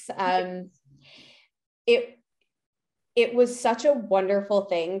masks. It was such a wonderful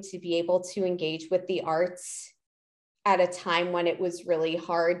thing to be able to engage with the arts at a time when it was really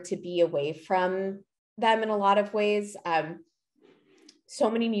hard to be away from them in a lot of ways.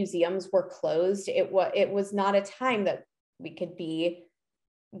 So many museums were closed. It was not a time that we could be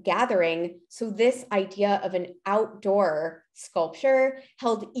gathering. So this idea of an outdoor sculpture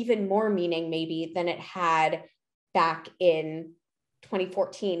held even more meaning maybe than it had back in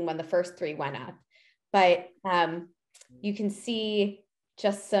 2014 when the first 3 went up. But you can see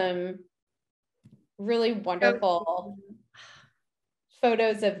just some really wonderful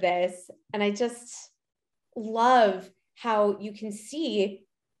photos of this. And I just love how you can see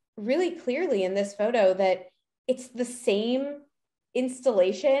really clearly in this photo that it's the same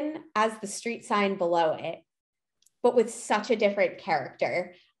installation as the street sign below it, but with such a different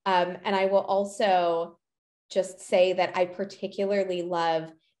character. And I will also just say that I particularly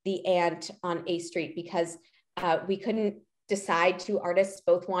love the ant on A Street because we couldn't decide. 2 artists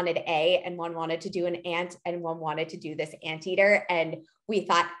both wanted A, and one wanted to do an ant and one wanted to do this anteater. And we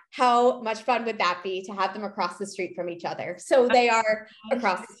thought, how much fun would that be to have them across the street from each other? So they are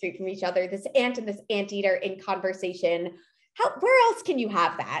across the street from each other, this ant and this anteater in conversation. Where else can you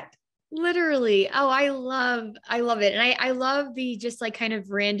have that? Literally. Oh, I love it. And I love the just like kind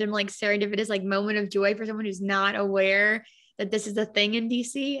of random, like serendipitous, like moment of joy for someone who's not aware that this is a thing in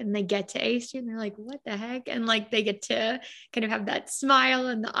DC, and they get to A Street and they're like, what the heck? And like, they get to kind of have that smile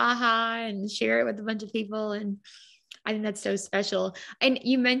and the aha and share it with a bunch of people. And I think that's so special. And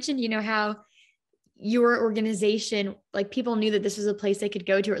you mentioned, you know, how your organization, like people knew that this was a place they could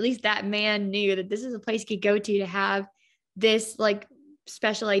go to, or at least that man knew that this is a place he could go to have this like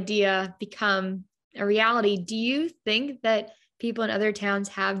special idea become a reality. Do you think that people in other towns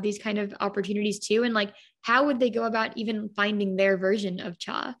have these kind of opportunities too? And like, how would they go about even finding their version of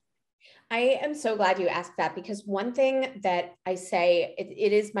Cha? I am so glad you asked that, because one thing that I say,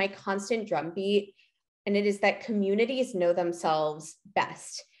 it is my constant drumbeat, and it is that communities know themselves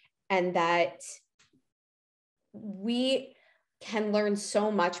best, and that we can learn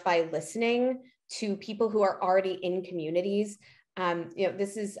so much by listening to people who are already in communities. You know,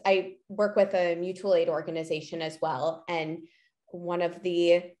 I work with a mutual aid organization as well. And one of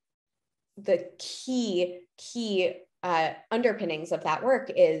the the key underpinnings of that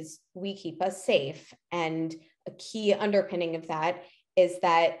work is we keep us safe. And a key underpinning of that is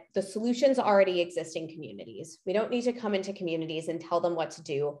that the solutions already exist in communities. We don't need to come into communities and tell them what to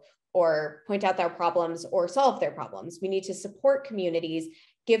do or point out their problems or solve their problems. We need to support communities,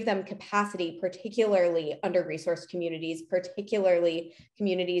 give them capacity, particularly under-resourced communities, particularly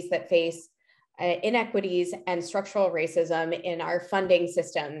communities that face inequities and structural racism in our funding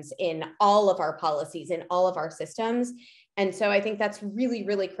systems, in all of our policies, in all of our systems. And so I think that's really,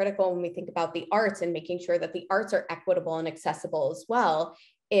 really critical when we think about the arts and making sure that the arts are equitable and accessible as well,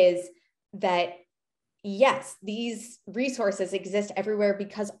 is that yes, these resources exist everywhere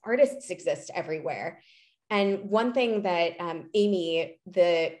because artists exist everywhere. And one thing that Amy,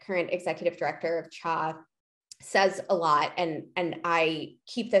 the current executive director of CHA, says a lot, and I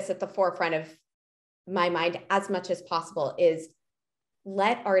keep this at the forefront of my mind as much as possible, is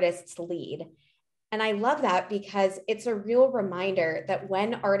let artists lead. And I love that because it's a real reminder that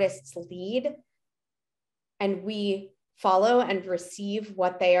when artists lead and we follow and receive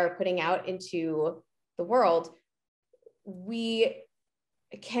what they are putting out into the world, we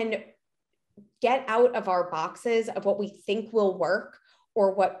can get out of our boxes of what we think will work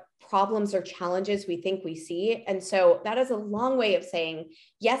or what problems or challenges we think we see. And so that is a long way of saying,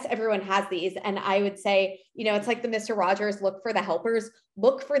 yes, everyone has these. And I would say, it's like the Mr. Rogers, look for the helpers,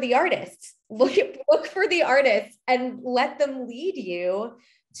 look for the artists, look for the artists and let them lead you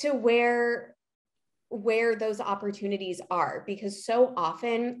to where those opportunities are. Because so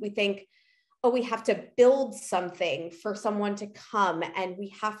often we think, oh, we have to build something for someone to come and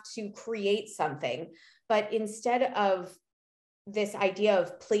we have to create something. But instead of this idea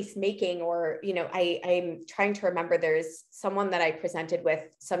of placemaking, or, I'm trying to remember, there's someone that I presented with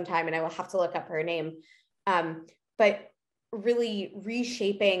sometime, and I will have to look up her name, but really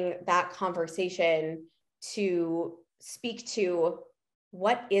reshaping that conversation to speak to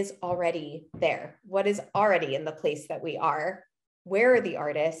what is already there, what is already in the place that we are, where are the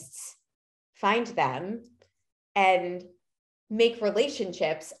artists, find them, and make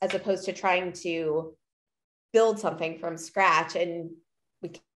relationships as opposed to trying to build something from scratch. And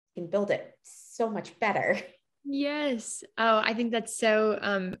we can build it so much better. Yes. Oh, I think that's so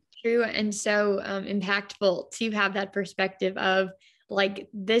true and so impactful to have that perspective of like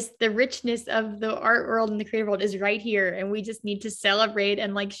this, the richness of the art world and the creative world is right here. And we just need to celebrate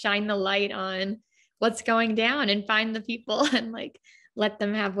and like shine the light on what's going down and find the people and like let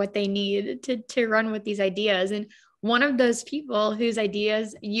them have what they need to run with these ideas. And one of those people whose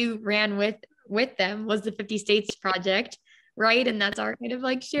ideas you ran with them was the 50 States Project, right? And that's our kind of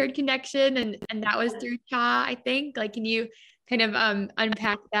like shared connection. And that was through CHA, I think. Like, can you kind of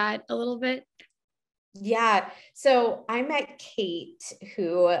unpack that a little bit? Yeah. So I met Kate,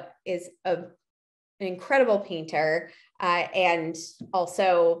 who is an incredible painter and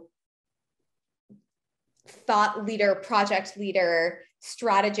also thought leader, project leader,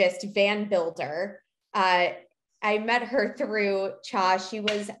 strategist, van builder. I met her through CHA. She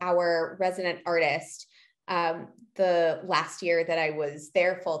was our resident artist the last year that I was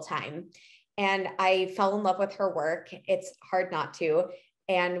there full time. And I fell in love with her work. It's hard not to.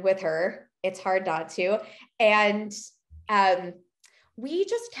 And with her, it's hard not to. And we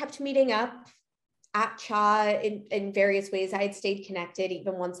just kept meeting up at CHA in various ways. I had stayed connected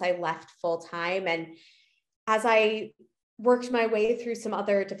even once I left full time. And as I worked my way through some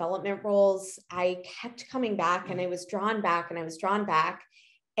other development roles, I kept coming back and I was drawn back and I was drawn back.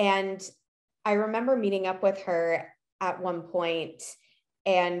 And I remember meeting up with her at one point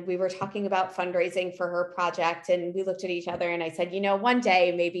and we were talking about fundraising for her project. And we looked at each other and I said, one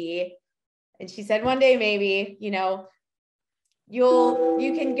day maybe. And she said, one day maybe, you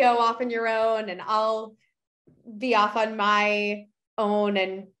can go off on your own and I'll be off on my own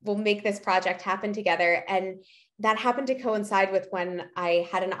and we'll make this project happen together. And that happened to coincide with when I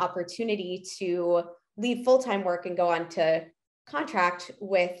had an opportunity to leave full-time work and go on to contract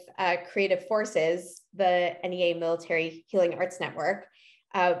with Creative Forces, the NEA Military Healing Arts Network,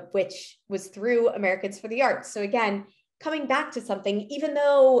 which was through Americans for the Arts. So again, coming back to something, even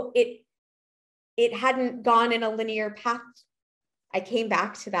though it hadn't gone in a linear path, I came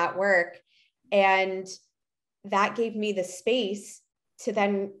back to that work, and that gave me the space to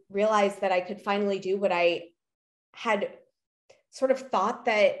then realize that I could finally do what I had sort of thought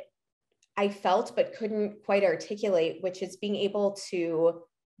that I felt but couldn't quite articulate, which is being able to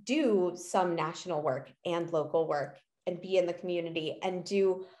do some national work and local work and be in the community and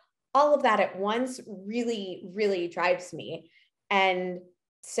do all of that at once really, really drives me. And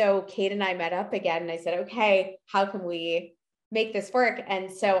so Kate and I met up again and I said, okay, how can we make this work.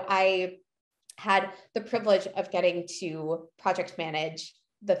 And so I had the privilege of getting to project manage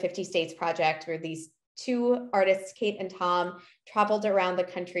the 50 States project, where these two artists, Kate and Tom, traveled around the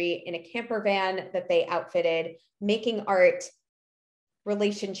country in a camper van that they outfitted, making art,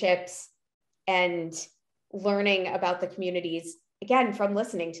 relationships, and learning about the communities, again, from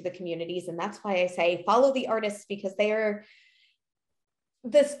listening to the communities. And that's why I say follow the artists, because they are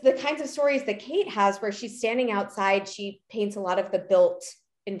the kinds of stories that Kate has, where she's standing outside. She paints a lot of the built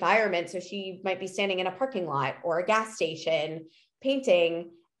environment. So she might be standing in a parking lot or a gas station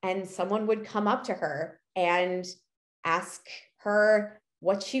painting, and someone would come up to her and ask her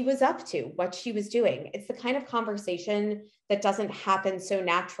what she was up to, what she was doing. It's the kind of conversation that doesn't happen so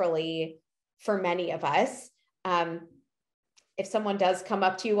naturally for many of us. If someone does come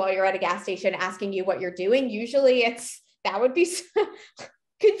up to you while you're at a gas station asking you what you're doing, usually that would be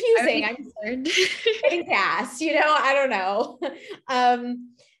confusing. I'm getting gas, I don't know.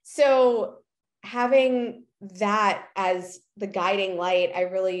 So having that as the guiding light, I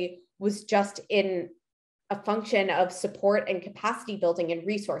really was just in a function of support and capacity building and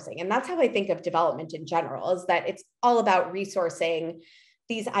resourcing. And that's how I think of development in general, is that it's all about resourcing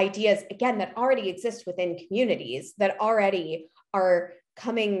these ideas, again, that already exist within communities, that already are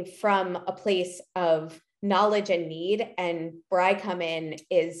coming from a place of knowledge and need. And where I come in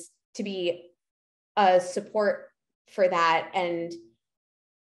is to be a support for that and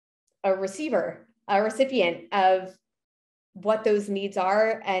a recipient of what those needs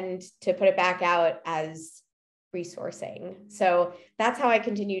are, and to put it back out as resourcing. So that's how I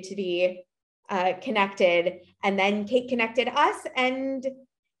continue to be connected. And then Kate connected us, and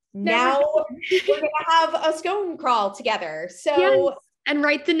now we're going to have a scone crawl together. So yes. And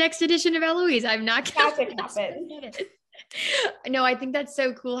write the next edition of Eloise. I'm not going to happen. No, I think that's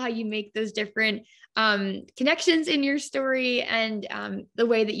so cool how you make those different connections in your story, and the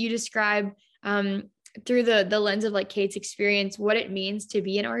way that you describe through the lens of like Kate's experience, what it means to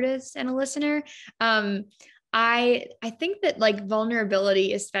be an artist and a listener. I think that like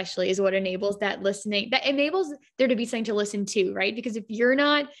vulnerability especially is what enables that listening, that enables there to be something to listen to, right? Because if you're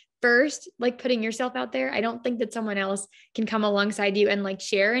not first like putting yourself out there, I don't think that someone else can come alongside you and like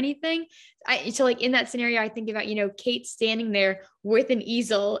share anything. So like in that scenario, I think about, Kate standing there with an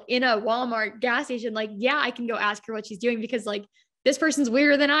easel in a Walmart gas station. Like, yeah, I can go ask her what she's doing, because like this person's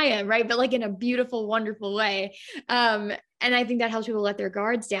weirder than I am, right? But like in a beautiful, wonderful way. And I think that helps people let their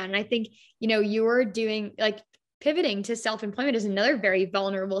guards down. And I think, you're doing like pivoting to self-employment is another very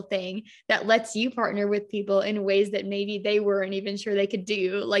vulnerable thing that lets you partner with people in ways that maybe they weren't even sure they could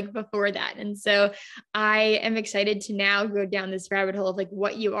do like before that. And so I am excited to now go down this rabbit hole of like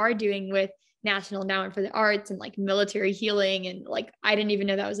what you are doing with National Endowment for the Arts and like military healing. And like, I didn't even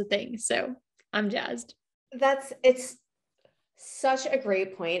know that was a thing. So I'm jazzed. It's such a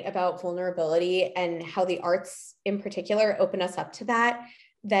great point about vulnerability, and how the arts in particular open us up to that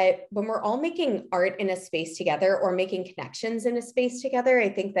when we're all making art in a space together, or making connections in a space together, I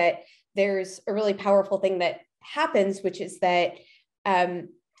think that there's a really powerful thing that happens, which is that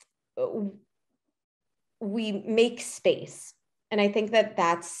we make space. And I think that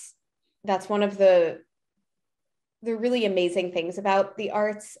that's one of the really amazing things about the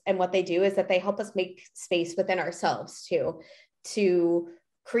arts and what they do, is that they help us make space within ourselves to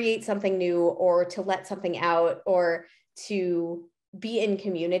create something new, or to let something out, or to be in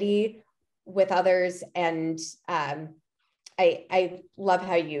community with others. And I love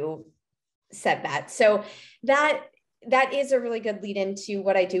how you said that. So that is a really good lead into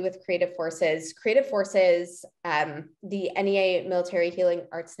what I do with Creative Forces. Creative Forces, the NEA Military Healing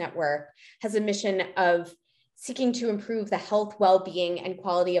Arts Network, has a mission of seeking to improve the health, well-being, and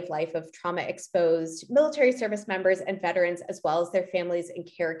quality of life of trauma-exposed military service members and veterans, as well as their families and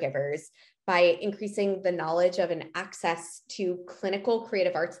caregivers, by increasing the knowledge of and access to clinical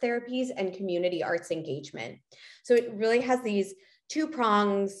creative arts therapies and community arts engagement. So it really has these two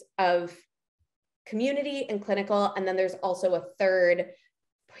prongs of community and clinical, and then there's also a third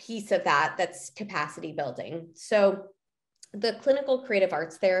piece of that that's capacity building. So the clinical creative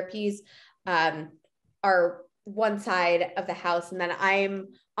arts therapies are one side of the house, and then I'm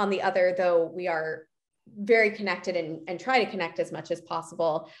on the other, though we are very connected and try to connect as much as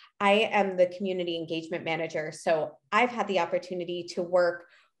possible. I am the community engagement manager. So I've had the opportunity to work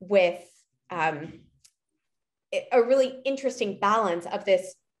with a really interesting balance of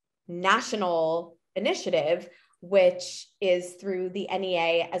this national initiative, which is through the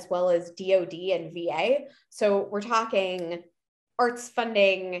NEA as well as DOD and VA. So we're talking arts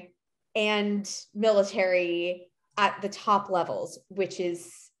funding and military at the top levels, which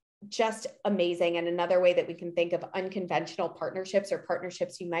is just amazing. And another way that we can think of unconventional partnerships, or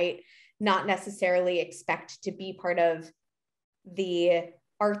partnerships you might not necessarily expect to be part of the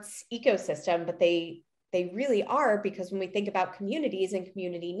arts ecosystem, but they really are, because when we think about communities and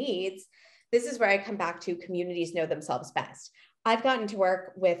community needs, this is where I come back to communities know themselves best. I've gotten to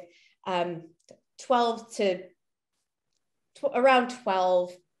work with around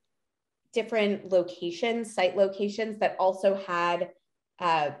 12 different locations, site locations that also had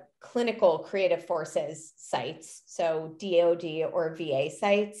clinical creative forces sites, so DoD or VA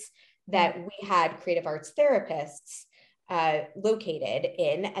sites that we had creative arts therapists located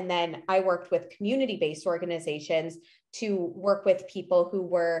in. And then I worked with community-based organizations to work with people who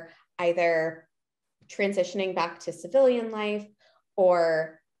were either transitioning back to civilian life,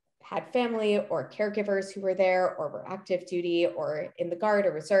 or had family or caregivers who were there, or were active duty or in the Guard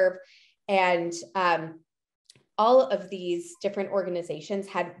or Reserve. And all of these different organizations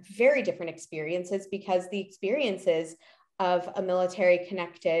had very different experiences, because the experiences of a military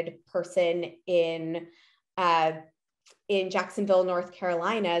connected person in Jacksonville, North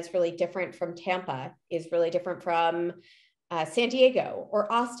Carolina is really different from Tampa, is really different from San Diego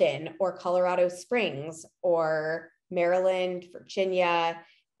or Austin or Colorado Springs or Maryland, Virginia.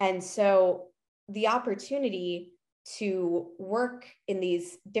 And so the opportunity to work in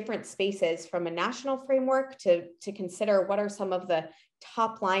these different spaces from a national framework to consider what are some of the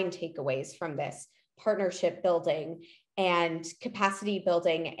top line takeaways from this partnership building and capacity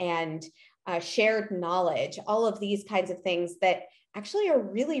building and shared knowledge, all of these kinds of things that actually are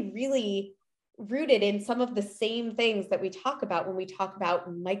really, really rooted in some of the same things that we talk about when we talk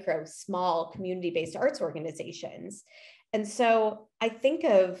about micro, small, community-based arts organizations. And so I think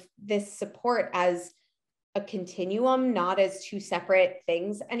of this support as a continuum, not as two separate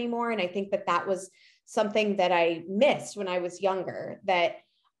things anymore. And I think that that was something that I missed when I was younger, that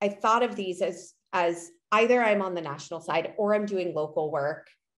I thought of these as either I'm on the national side or I'm doing local work,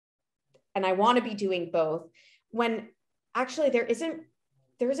 and I want to be doing both, when actually there isn't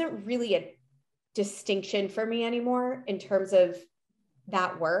really a distinction for me anymore in terms of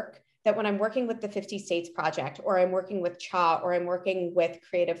that work. That when I'm working with the 50 States Project, or I'm working with CHA, or I'm working with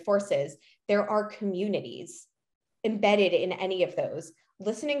Creative Forces, there are communities embedded in any of those.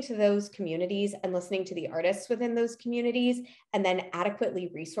 Listening to those communities and listening to the artists within those communities, and then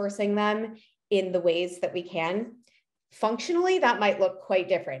adequately resourcing them in the ways that we can. Functionally, that might look quite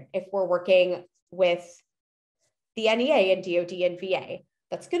different if we're working with the NEA and DoD and VA.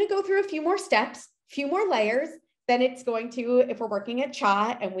 That's going to go through a few more steps, few more layers than it's going to if we're working at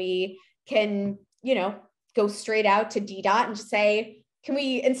CHA, and we can, go straight out to DDOT and just say, can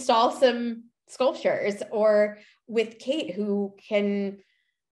we install some sculptures? Or with Kate, who can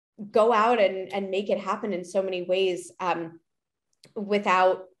go out and make it happen in so many ways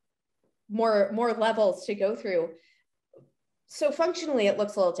without more levels to go through. So functionally, it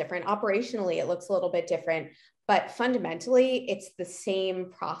looks a little different. Operationally, it looks a little bit different, but fundamentally, it's the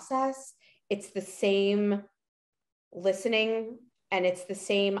same process. It's the same listening, and it's the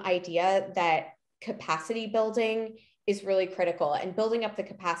same idea that capacity building is really critical, and building up the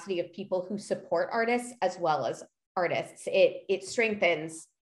capacity of people who support artists as well as artists. It strengthens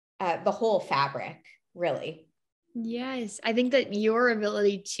the whole fabric, really. Yes, I think that your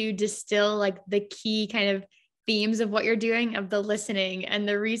ability to distill like the key kind of themes of what you're doing, of the listening and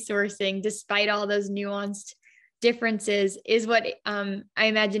the resourcing, despite all those nuanced differences, is what I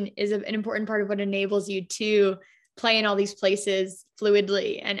imagine is an important part of what enables you to play in all these places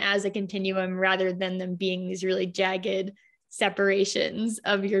fluidly and as a continuum, rather than them being these really jagged separations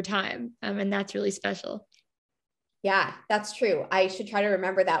of your time. And that's really special. Yeah, that's true. I should try to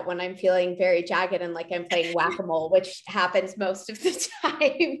remember that when I'm feeling very jagged and like I'm playing whack-a-mole, which happens most of the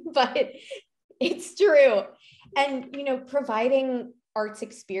time, but it's true. And, providing arts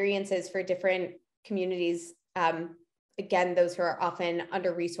experiences for different communities, again, those who are often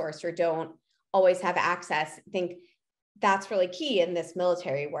under-resourced or don't always have access, I think that's really key in this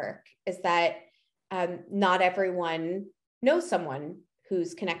military work, is that not everyone knows someone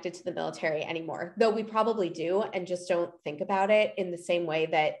who's connected to the military anymore, though we probably do, and just don't think about it in the same way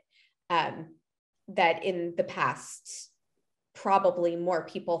that in the past, probably more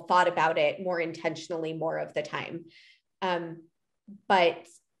people thought about it more intentionally more of the time. But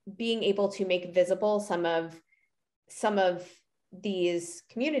being able to make visible some of these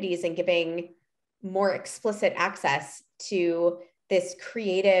communities and giving more explicit access to this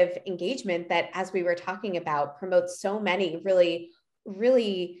creative engagement that, as we were talking about, promotes so many really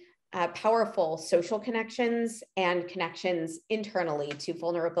powerful social connections and connections internally, to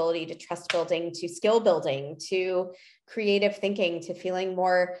vulnerability, to trust building, to skill building, to creative thinking, to feeling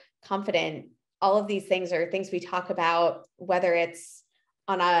more confident. All of these things are things we talk about, whether it's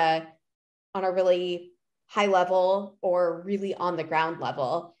on a really high level or really on the ground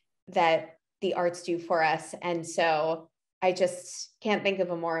level, that the arts do for us. And so I just can't think of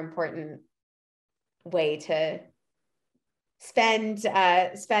a more important way to spend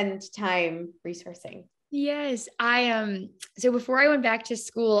time resourcing. Yes, so before I went back to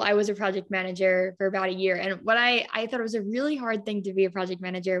school, I was a project manager for about a year. And what I thought it was a really hard thing to be a project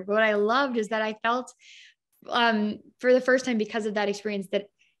manager. But what I loved is that I felt for the first time, because of that experience, that,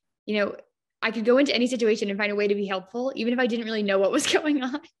 I could go into any situation and find a way to be helpful, even if I didn't really know what was going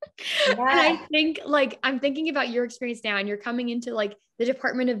on. Yeah. And I think, I'm thinking about your experience now, and you're coming into the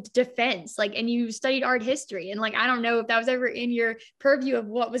Department of Defense, and you studied art history. And I don't know if that was ever in your purview of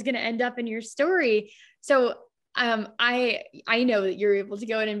what was going to end up in your story. So I know that you're able to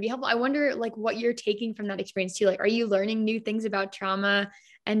go in and be helpful. I wonder what you're taking from that experience too. Are you learning new things about trauma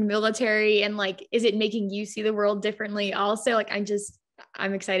and military, and is it making you see the world differently also?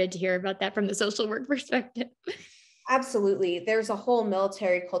 I'm excited to hear about that from the social work perspective. Absolutely. There's a whole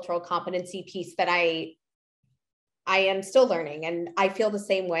military cultural competency piece that I am still learning. And I feel the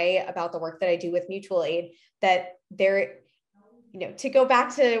same way about the work that I do with mutual aid, that there, to go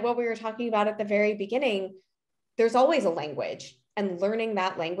back to what we were talking about at the very beginning, there's always a language, and learning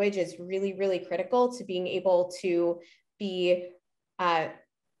that language is really, really critical to being able to be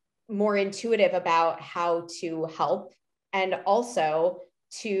more intuitive about how to help, and also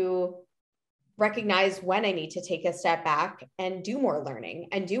to recognize when I need to take a step back and do more learning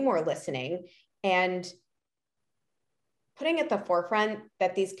and do more listening, and putting at the forefront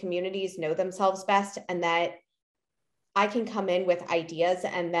that these communities know themselves best, and that I can come in with ideas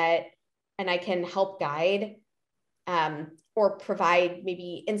and I can help guide or provide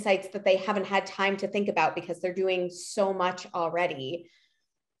maybe insights that they haven't had time to think about because they're doing so much already.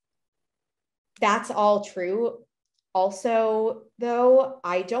 That's all true. Also, though,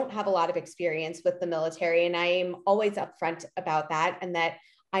 I don't have a lot of experience with the military, and I'm always upfront about that, and that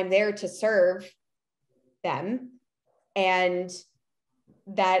I'm there to serve them, and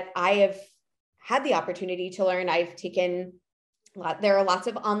that I have had the opportunity to learn. I've taken there are lots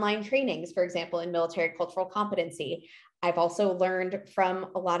of online trainings, for example, in military cultural competency. I've also learned from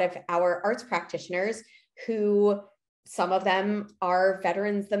a lot of our arts practitioners who, some of them are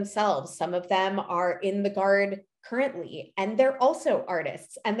veterans themselves, some of them are in the Guard currently, and they're also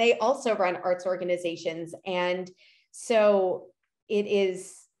artists, and they also run arts organizations. And so it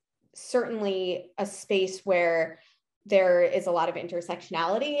is certainly a space where there is a lot of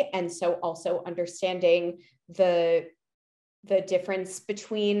intersectionality. And so also understanding the difference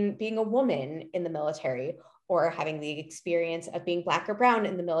between being a woman in the military or having the experience of being Black or brown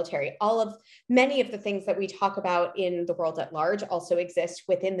in the military. Many of the things that we talk about in the world at large also exist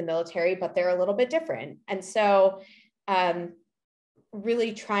within the military, but they're a little bit different. And so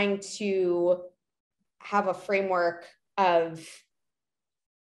really trying to have a framework of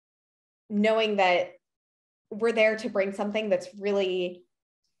knowing that we're there to bring something that's really,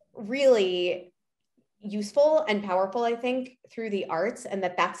 really useful and powerful, I think, through the arts, and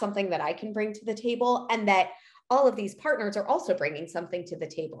that's something that I can bring to the table, and that all of these partners are also bringing something to the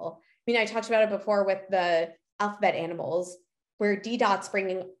table. I mean, I talked about it before with the alphabet animals, where DDOT's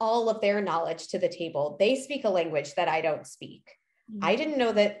bringing all of their knowledge to the table. They speak a language that I don't speak. Mm-hmm. I didn't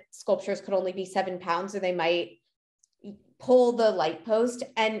know that sculptures could only be 7 pounds, or they might pull the light post.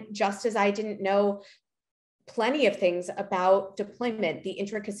 And just as I didn't know plenty of things about deployment, the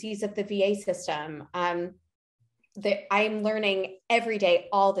intricacies of the VA system, that I'm learning every day,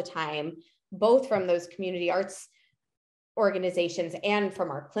 all the time, both from those community arts organizations and from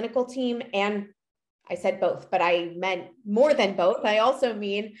our clinical team. And I said both, but I meant more than both. I also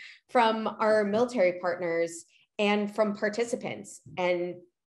mean from our military partners and from participants, and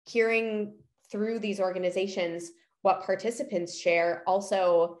hearing through these organizations what participants share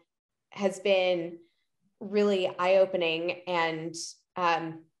also has been really eye-opening, and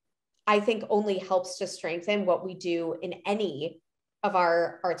I think only helps to strengthen what we do in any of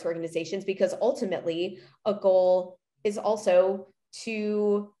our arts organizations, because ultimately a goal is also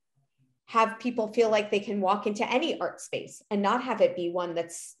to have people feel like they can walk into any art space and not have it be one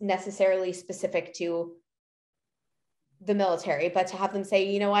that's necessarily specific to the military, but to have them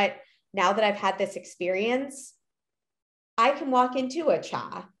say, you know what, now that I've had this experience, I can walk into a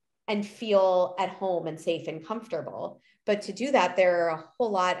CHA and feel at home and safe and comfortable. But to do that, there are a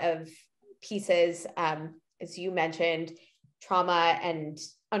whole lot of pieces, as you mentioned, trauma and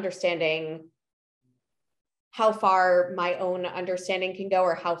understanding how far my own understanding can go,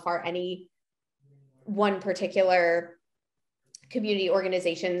 or how far any one particular community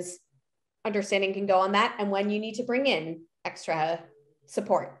organization's understanding can go on that, and when you need to bring in extra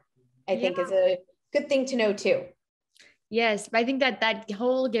support, I think is a good thing to know too. Yes, but I think that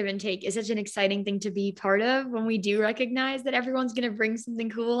whole give and take is such an exciting thing to be part of, when we do recognize that everyone's going to bring something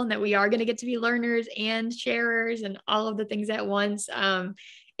cool and that we are going to get to be learners and sharers and all of the things at once.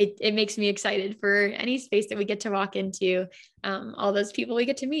 It makes me excited for any space that we get to walk into, all those people we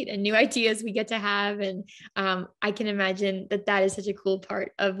get to meet and new ideas we get to have. And I can imagine that is such a cool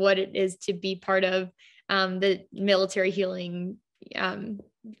part of what it is to be part of the military healing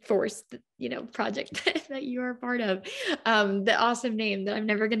force, project that you are part of. The awesome name that I'm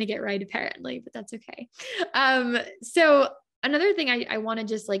never going to get right, apparently, but that's okay. So another thing I want to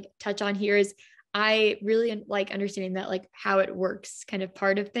just like touch on here is I really like understanding that, like, how it works kind of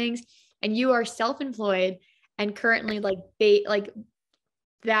part of things. And you are self-employed and currently like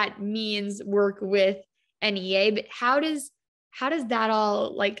that means work with NEA, but how does that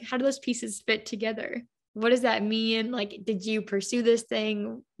all, like, how do those pieces fit together? What does that mean? Like, did you pursue this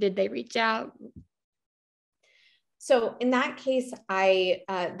thing? Did they reach out? So in that case, they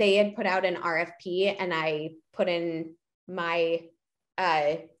had put out an RFP, and I put in my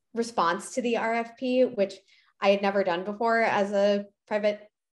response to the RFP, which I had never done before as a private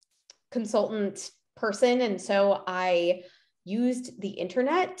consultant person. And so I used the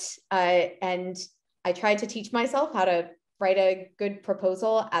internet and I tried to teach myself how to write a good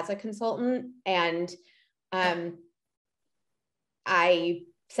proposal as a consultant. And I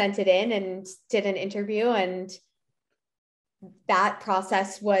sent it in and did an interview, and that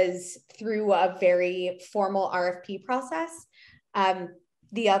process was through a very formal RFP process.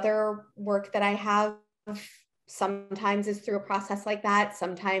 The other work that I have sometimes is through a process like that.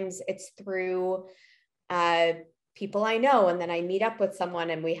 Sometimes it's through people I know, and then I meet up with someone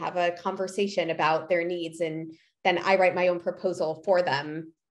and we have a conversation about their needs, and then I write my own proposal for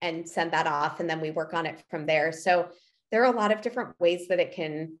them and send that off, and then we work on it from there. So there are a lot of different ways that it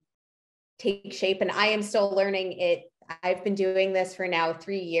can take shape, and I am still learning it. I've been doing this for now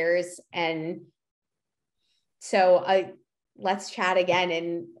 3 years, and so let's chat again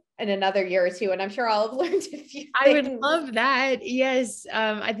in another year or two, and I'm sure I'll have learned a few things. I would love that. Yes.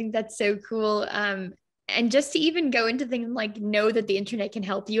 I think that's so cool. And just to even go into things like, know that the internet can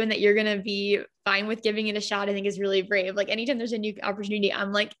help you and that you're going to be fine with giving it a shot, I think is really brave. Like, anytime there's a new opportunity,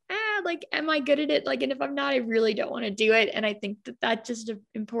 I'm like, like, am I good at it? Like, and if I'm not, I really don't want to do it. And I think that that's just an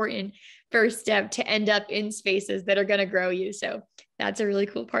important first step to end up in spaces that are going to grow you. So that's a really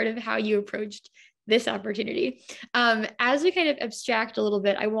cool part of how you approached this opportunity. As we kind of abstract a little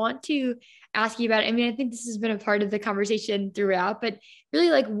bit, I want to ask you about, I mean, I think this has been a part of the conversation throughout, but really,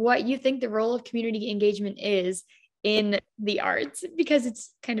 like, what you think the role of community engagement is in the arts, because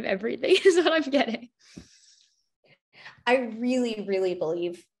it's kind of everything is what I'm getting. I really, really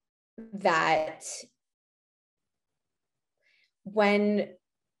believe that when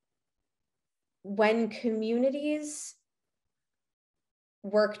communities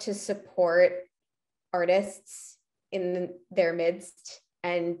work to support artists in their midst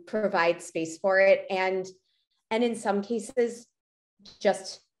and provide space for it, and in some cases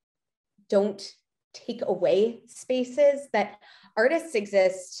just don't take away spaces, that artists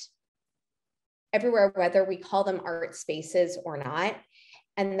exist everywhere, whether we call them art spaces or not,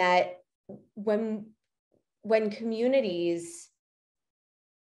 and that when communities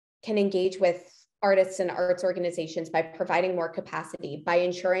can engage with artists and arts organizations by providing more capacity, by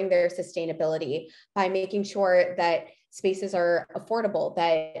ensuring their sustainability, by making sure that spaces are affordable,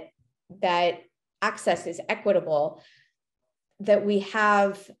 that access is equitable, that we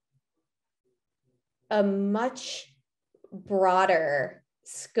have a much broader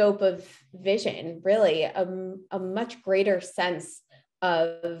scope of vision, really, a much greater sense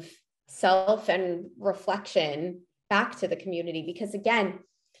of self and reflection back to the community. Because again,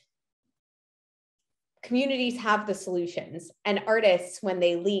 communities have the solutions, and artists, when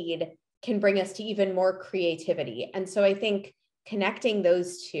they lead, can bring us to even more creativity. And so I think connecting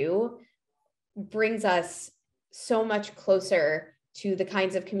those two brings us so much closer to the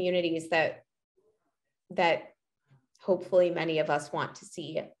kinds of communities that hopefully many of us want to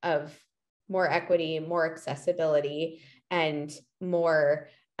see, of more equity, more accessibility, and more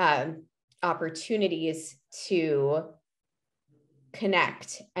opportunities to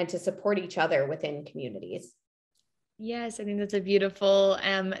connect and to support each other within communities. Yes, I think that's a beautiful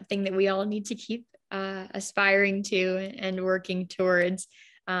thing that we all need to keep aspiring to and working towards.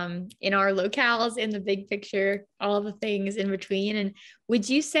 in our locales, in the big picture, all the things in between. And would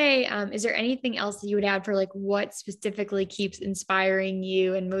you say, is there anything else that you would add for like what specifically keeps inspiring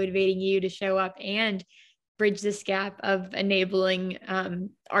you and motivating you to show up and bridge this gap of enabling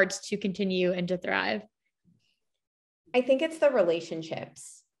arts to continue and to thrive? I think it's the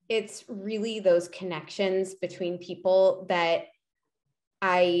relationships. It's really those connections between people that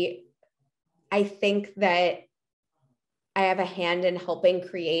I think that I have a hand in helping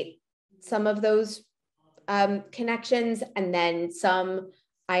create some of those connections, and then some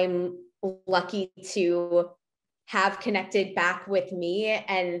I'm lucky to have connected back with me.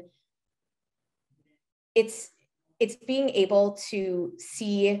 And it's being able to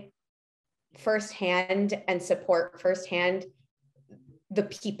see firsthand and support firsthand the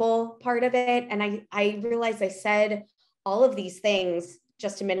people part of it. And I realized I said all of these things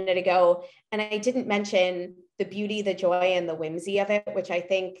just a minute ago, and I didn't mention the beauty, the joy, and the whimsy of it, which I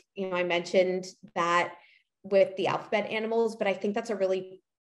think, I mentioned that with the alphabet animals, but I think that's a really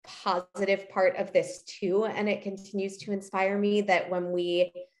positive part of this too. And it continues to inspire me that when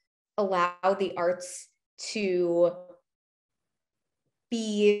we allow the arts to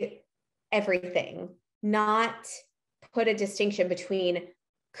be everything, not put a distinction between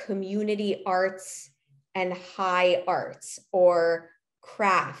community arts and high arts, or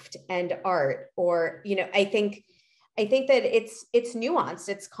craft and art, or I think that it's nuanced,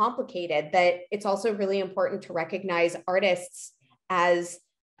 it's complicated, that it's also really important to recognize artists as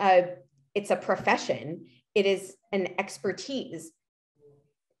it's a profession, it is an expertise,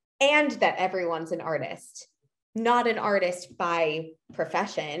 and that everyone's an artist, not an artist by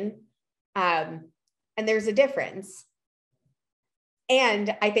profession. And there's a difference.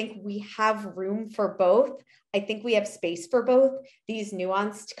 And I think we have room for both. I think we have space for both. These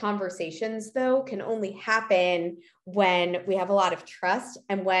nuanced conversations, though, can only happen when we have a lot of trust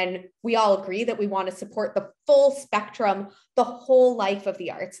and when we all agree that we want to support the full spectrum, the whole life of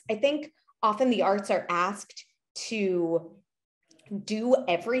the arts. I think often the arts are asked to do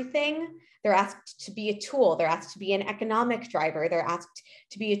everything. They're asked to be a tool. They're asked to be an economic driver. They're asked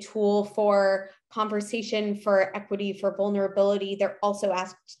to be a tool for conversation, for equity, for vulnerability. They're also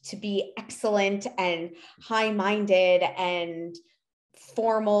asked to be excellent and high-minded and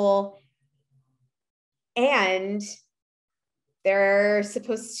formal. And they're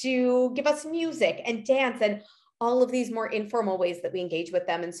supposed to give us music and dance and all of these more informal ways that we engage with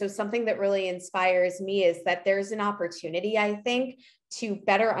them. And so something that really inspires me is that there's an opportunity, I think, to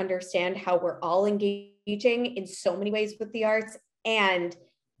better understand how we're all engaging in so many ways with the arts, and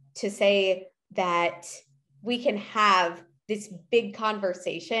to say that we can have this big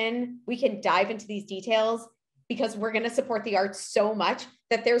conversation, we can dive into these details because we're going to support the arts so much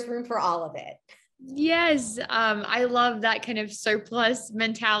that there's room for all of it. Yes. I love that kind of surplus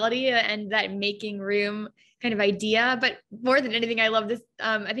mentality and that making room kind of idea. But more than anything, I love this.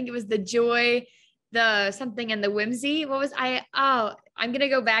 I think it was the joy, the something, and the whimsy. I'm going to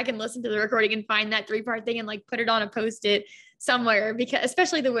go back and listen to the recording and find that 3-part thing and like put it on a Post-it somewhere, because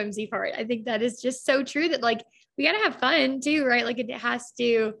especially the whimsy part, I think that is just so true, that like, we got to have fun too, right? Like it has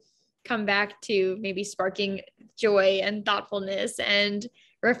to come back to maybe sparking joy and thoughtfulness and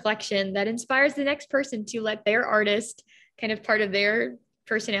reflection that inspires the next person to let their artist kind of part of their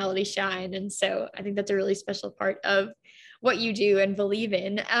personality shine. And so I think that's a really special part of what you do and believe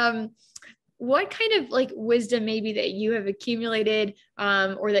in. What kind of like wisdom maybe that you have accumulated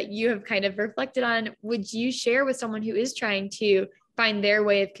or that you have kind of reflected on would you share with someone who is trying to find their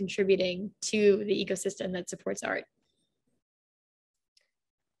way of contributing to the ecosystem that supports art?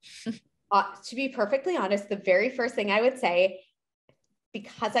 To be perfectly honest, the very first thing I would say,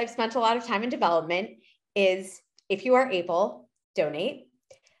 because I've spent a lot of time in development, is if you are able, donate.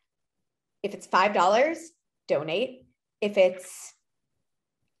 If it's $5, donate. If it's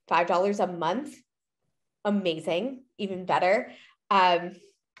 $5 a month, amazing, even better. I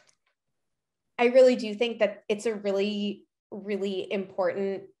really do think that it's a really, really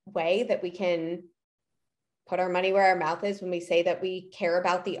important way that we can put our money where our mouth is when we say that we care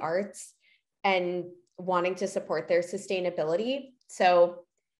about the arts and wanting to support their sustainability. So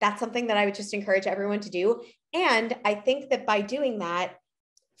that's something that I would just encourage everyone to do. And I think that by doing that,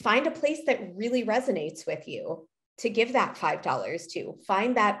 find a place that really resonates with you to give that $5 to.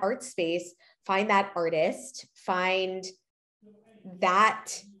 Find that art space, find that artist, find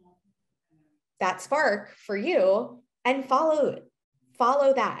that spark for you, and follow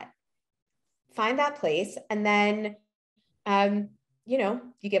that. Find that place, and then you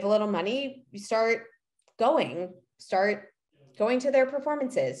give a little money, you start going to their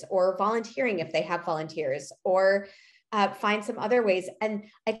performances, or volunteering if they have volunteers, or find some other ways. And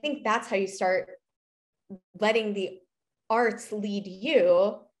I think that's how you start letting the arts lead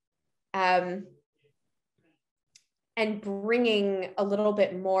you, and bringing a little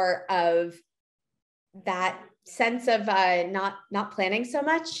bit more of that sense of not planning so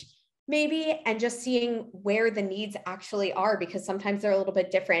much, maybe, and just seeing where the needs actually are, because sometimes they're a little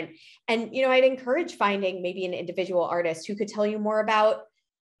bit different. And, you know, I'd encourage finding maybe an individual artist who could tell you more about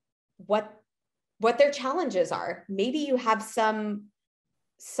what their challenges are. Maybe you have some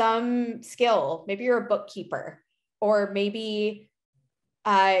skill, maybe you're a bookkeeper, or maybe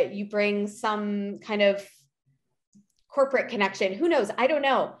you bring some kind of corporate connection. Who knows? I don't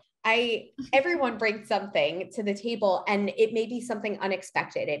know. Everyone brings something to the table, and it may be something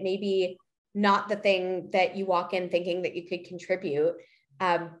unexpected. It may be not the thing that you walk in thinking that you could contribute,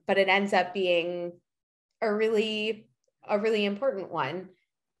 but it ends up being a really important one.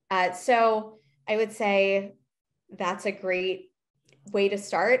 So I would say that's a great way to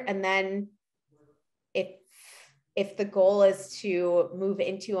start. And then if the goal is to move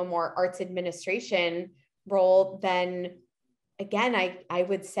into a more arts administration role, then again, I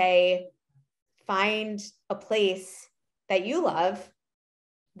would say find a place that you love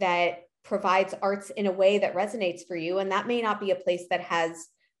that provides arts in a way that resonates for you. And that may not be a place that has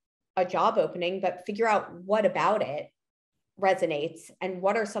a job opening, but figure out what about it resonates and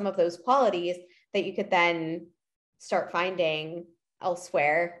what are some of those qualities that you could then start finding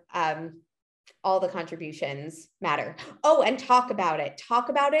elsewhere. All the contributions matter. Oh, and talk about it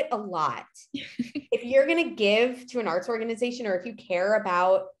a lot. If you're going to give to an arts organization, or if you care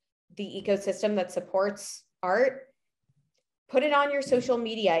about the ecosystem that supports art, put it on your social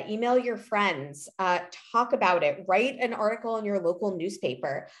media, email your friends, talk about it, write an article in your local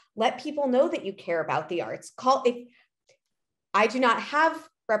newspaper, let people know that you care about the arts. If I do not have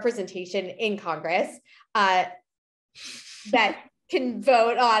representation in Congress that can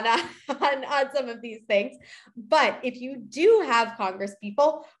vote on some of these things, but if you do have Congress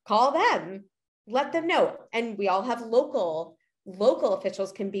people, call them, let them know. And we all have local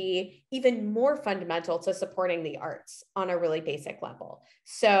officials can be even more fundamental to supporting the arts on a really basic level.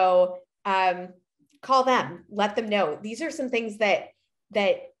 So call them, let them know. These are some things that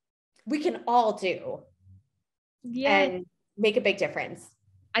we can all do, and make a big difference.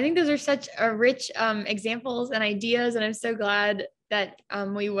 I think those are such a rich examples and ideas, and I'm so glad that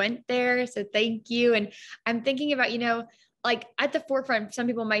we went there. So thank you. And I'm thinking about, you know, like at the forefront, some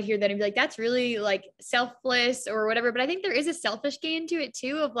people might hear that and be like, that's really like selfless or whatever. But I think there is a selfish gain to it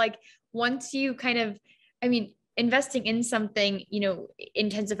too, of like, once you kind of, I mean, investing in something, you know,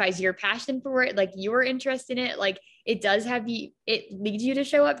 intensifies your passion for it, like your interest in it, like it does have you, it leads you to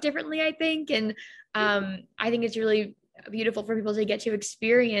show up differently, I think. And I think it's really beautiful for people to get to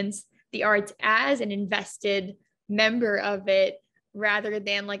experience the arts as an invested member of it, rather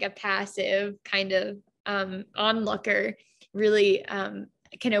than like a passive kind of onlooker. Really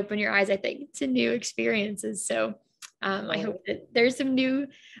can open your eyes, I think, to new experiences. So I hope that there's some new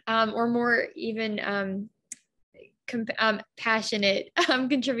or more even passionate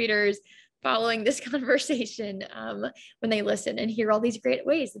contributors following this conversation when they listen and hear all these great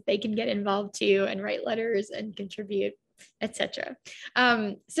ways that they can get involved too, and write letters and contribute, etc.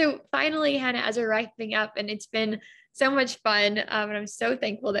 So finally, Hannah, as we're wrapping up, and it's been so much fun, and I'm so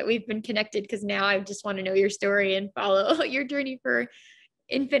thankful that we've been connected, because now I just want to know your story and follow your journey for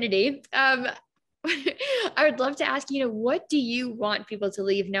infinity. I would love to ask, you know, what do you want people to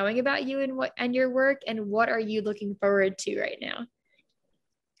leave knowing about you and your work, and what are you looking forward to right now?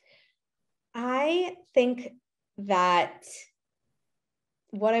 I think that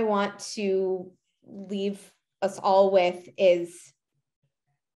what I want to leave us all with is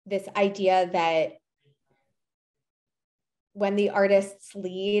this idea that when the artists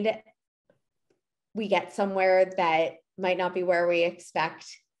lead, we get somewhere that might not be where we expect,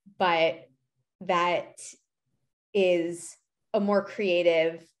 but that is a more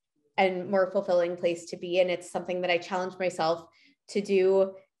creative and more fulfilling place to be. And it's something that I challenge myself to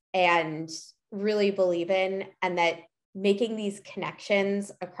do and really believe in, and that making these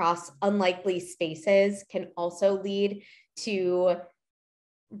connections across unlikely spaces can also lead to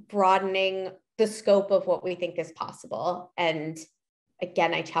broadening the scope of what we think is possible. And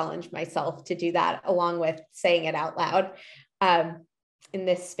again, I challenge myself to do that, along with saying it out loud in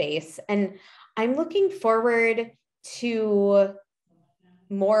this space. And I'm looking forward to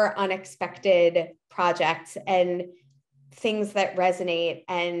more unexpected projects and things that resonate,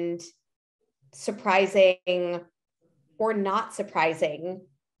 and surprising or not surprising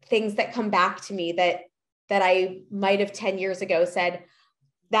things that come back to me that I might have 10 years ago said,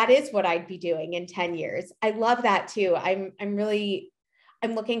 that is what I'd be doing in 10 years. I love that too. I'm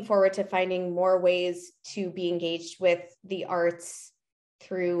looking forward to finding more ways to be engaged with the arts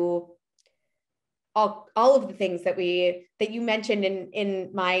through all of the things that you mentioned in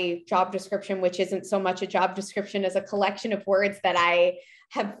my job description, which isn't so much a job description as a collection of words that I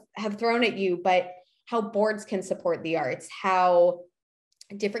have thrown at you, but how boards can support the arts, how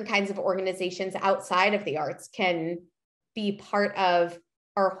different kinds of organizations outside of the arts can be part of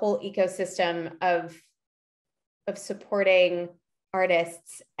our whole ecosystem of supporting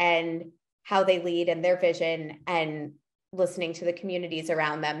artists and how they lead and their vision, and listening to the communities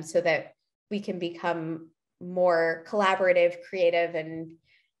around them so that we can become more collaborative, creative,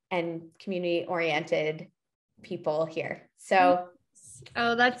 and community-oriented people here. So,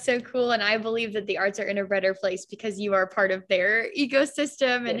 oh, that's so cool. And I believe that the arts are in a better place because you are part of their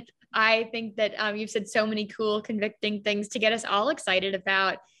ecosystem. And I think that you've said so many cool, convicting things to get us all excited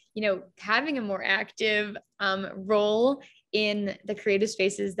about, having a more active role in the creative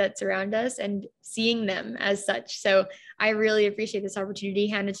spaces that surround us and seeing them as such. So I really appreciate this opportunity,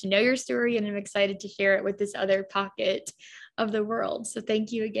 Hannah, to know your story, and I'm excited to share it with this other pocket of the world. So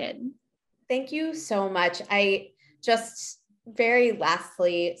thank you again. Thank you so much. I just, very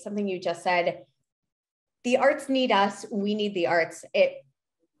lastly, something you just said, the arts need us, we need the arts.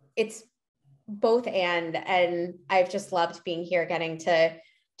 It's both and I've just loved being here, getting to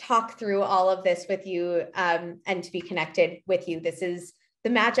talk through all of this with you, and to be connected with you. This is the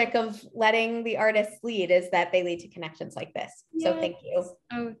magic of letting the artists lead, is that they lead to connections like this. Yes. So thank you.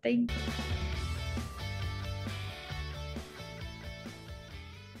 Oh, thank you.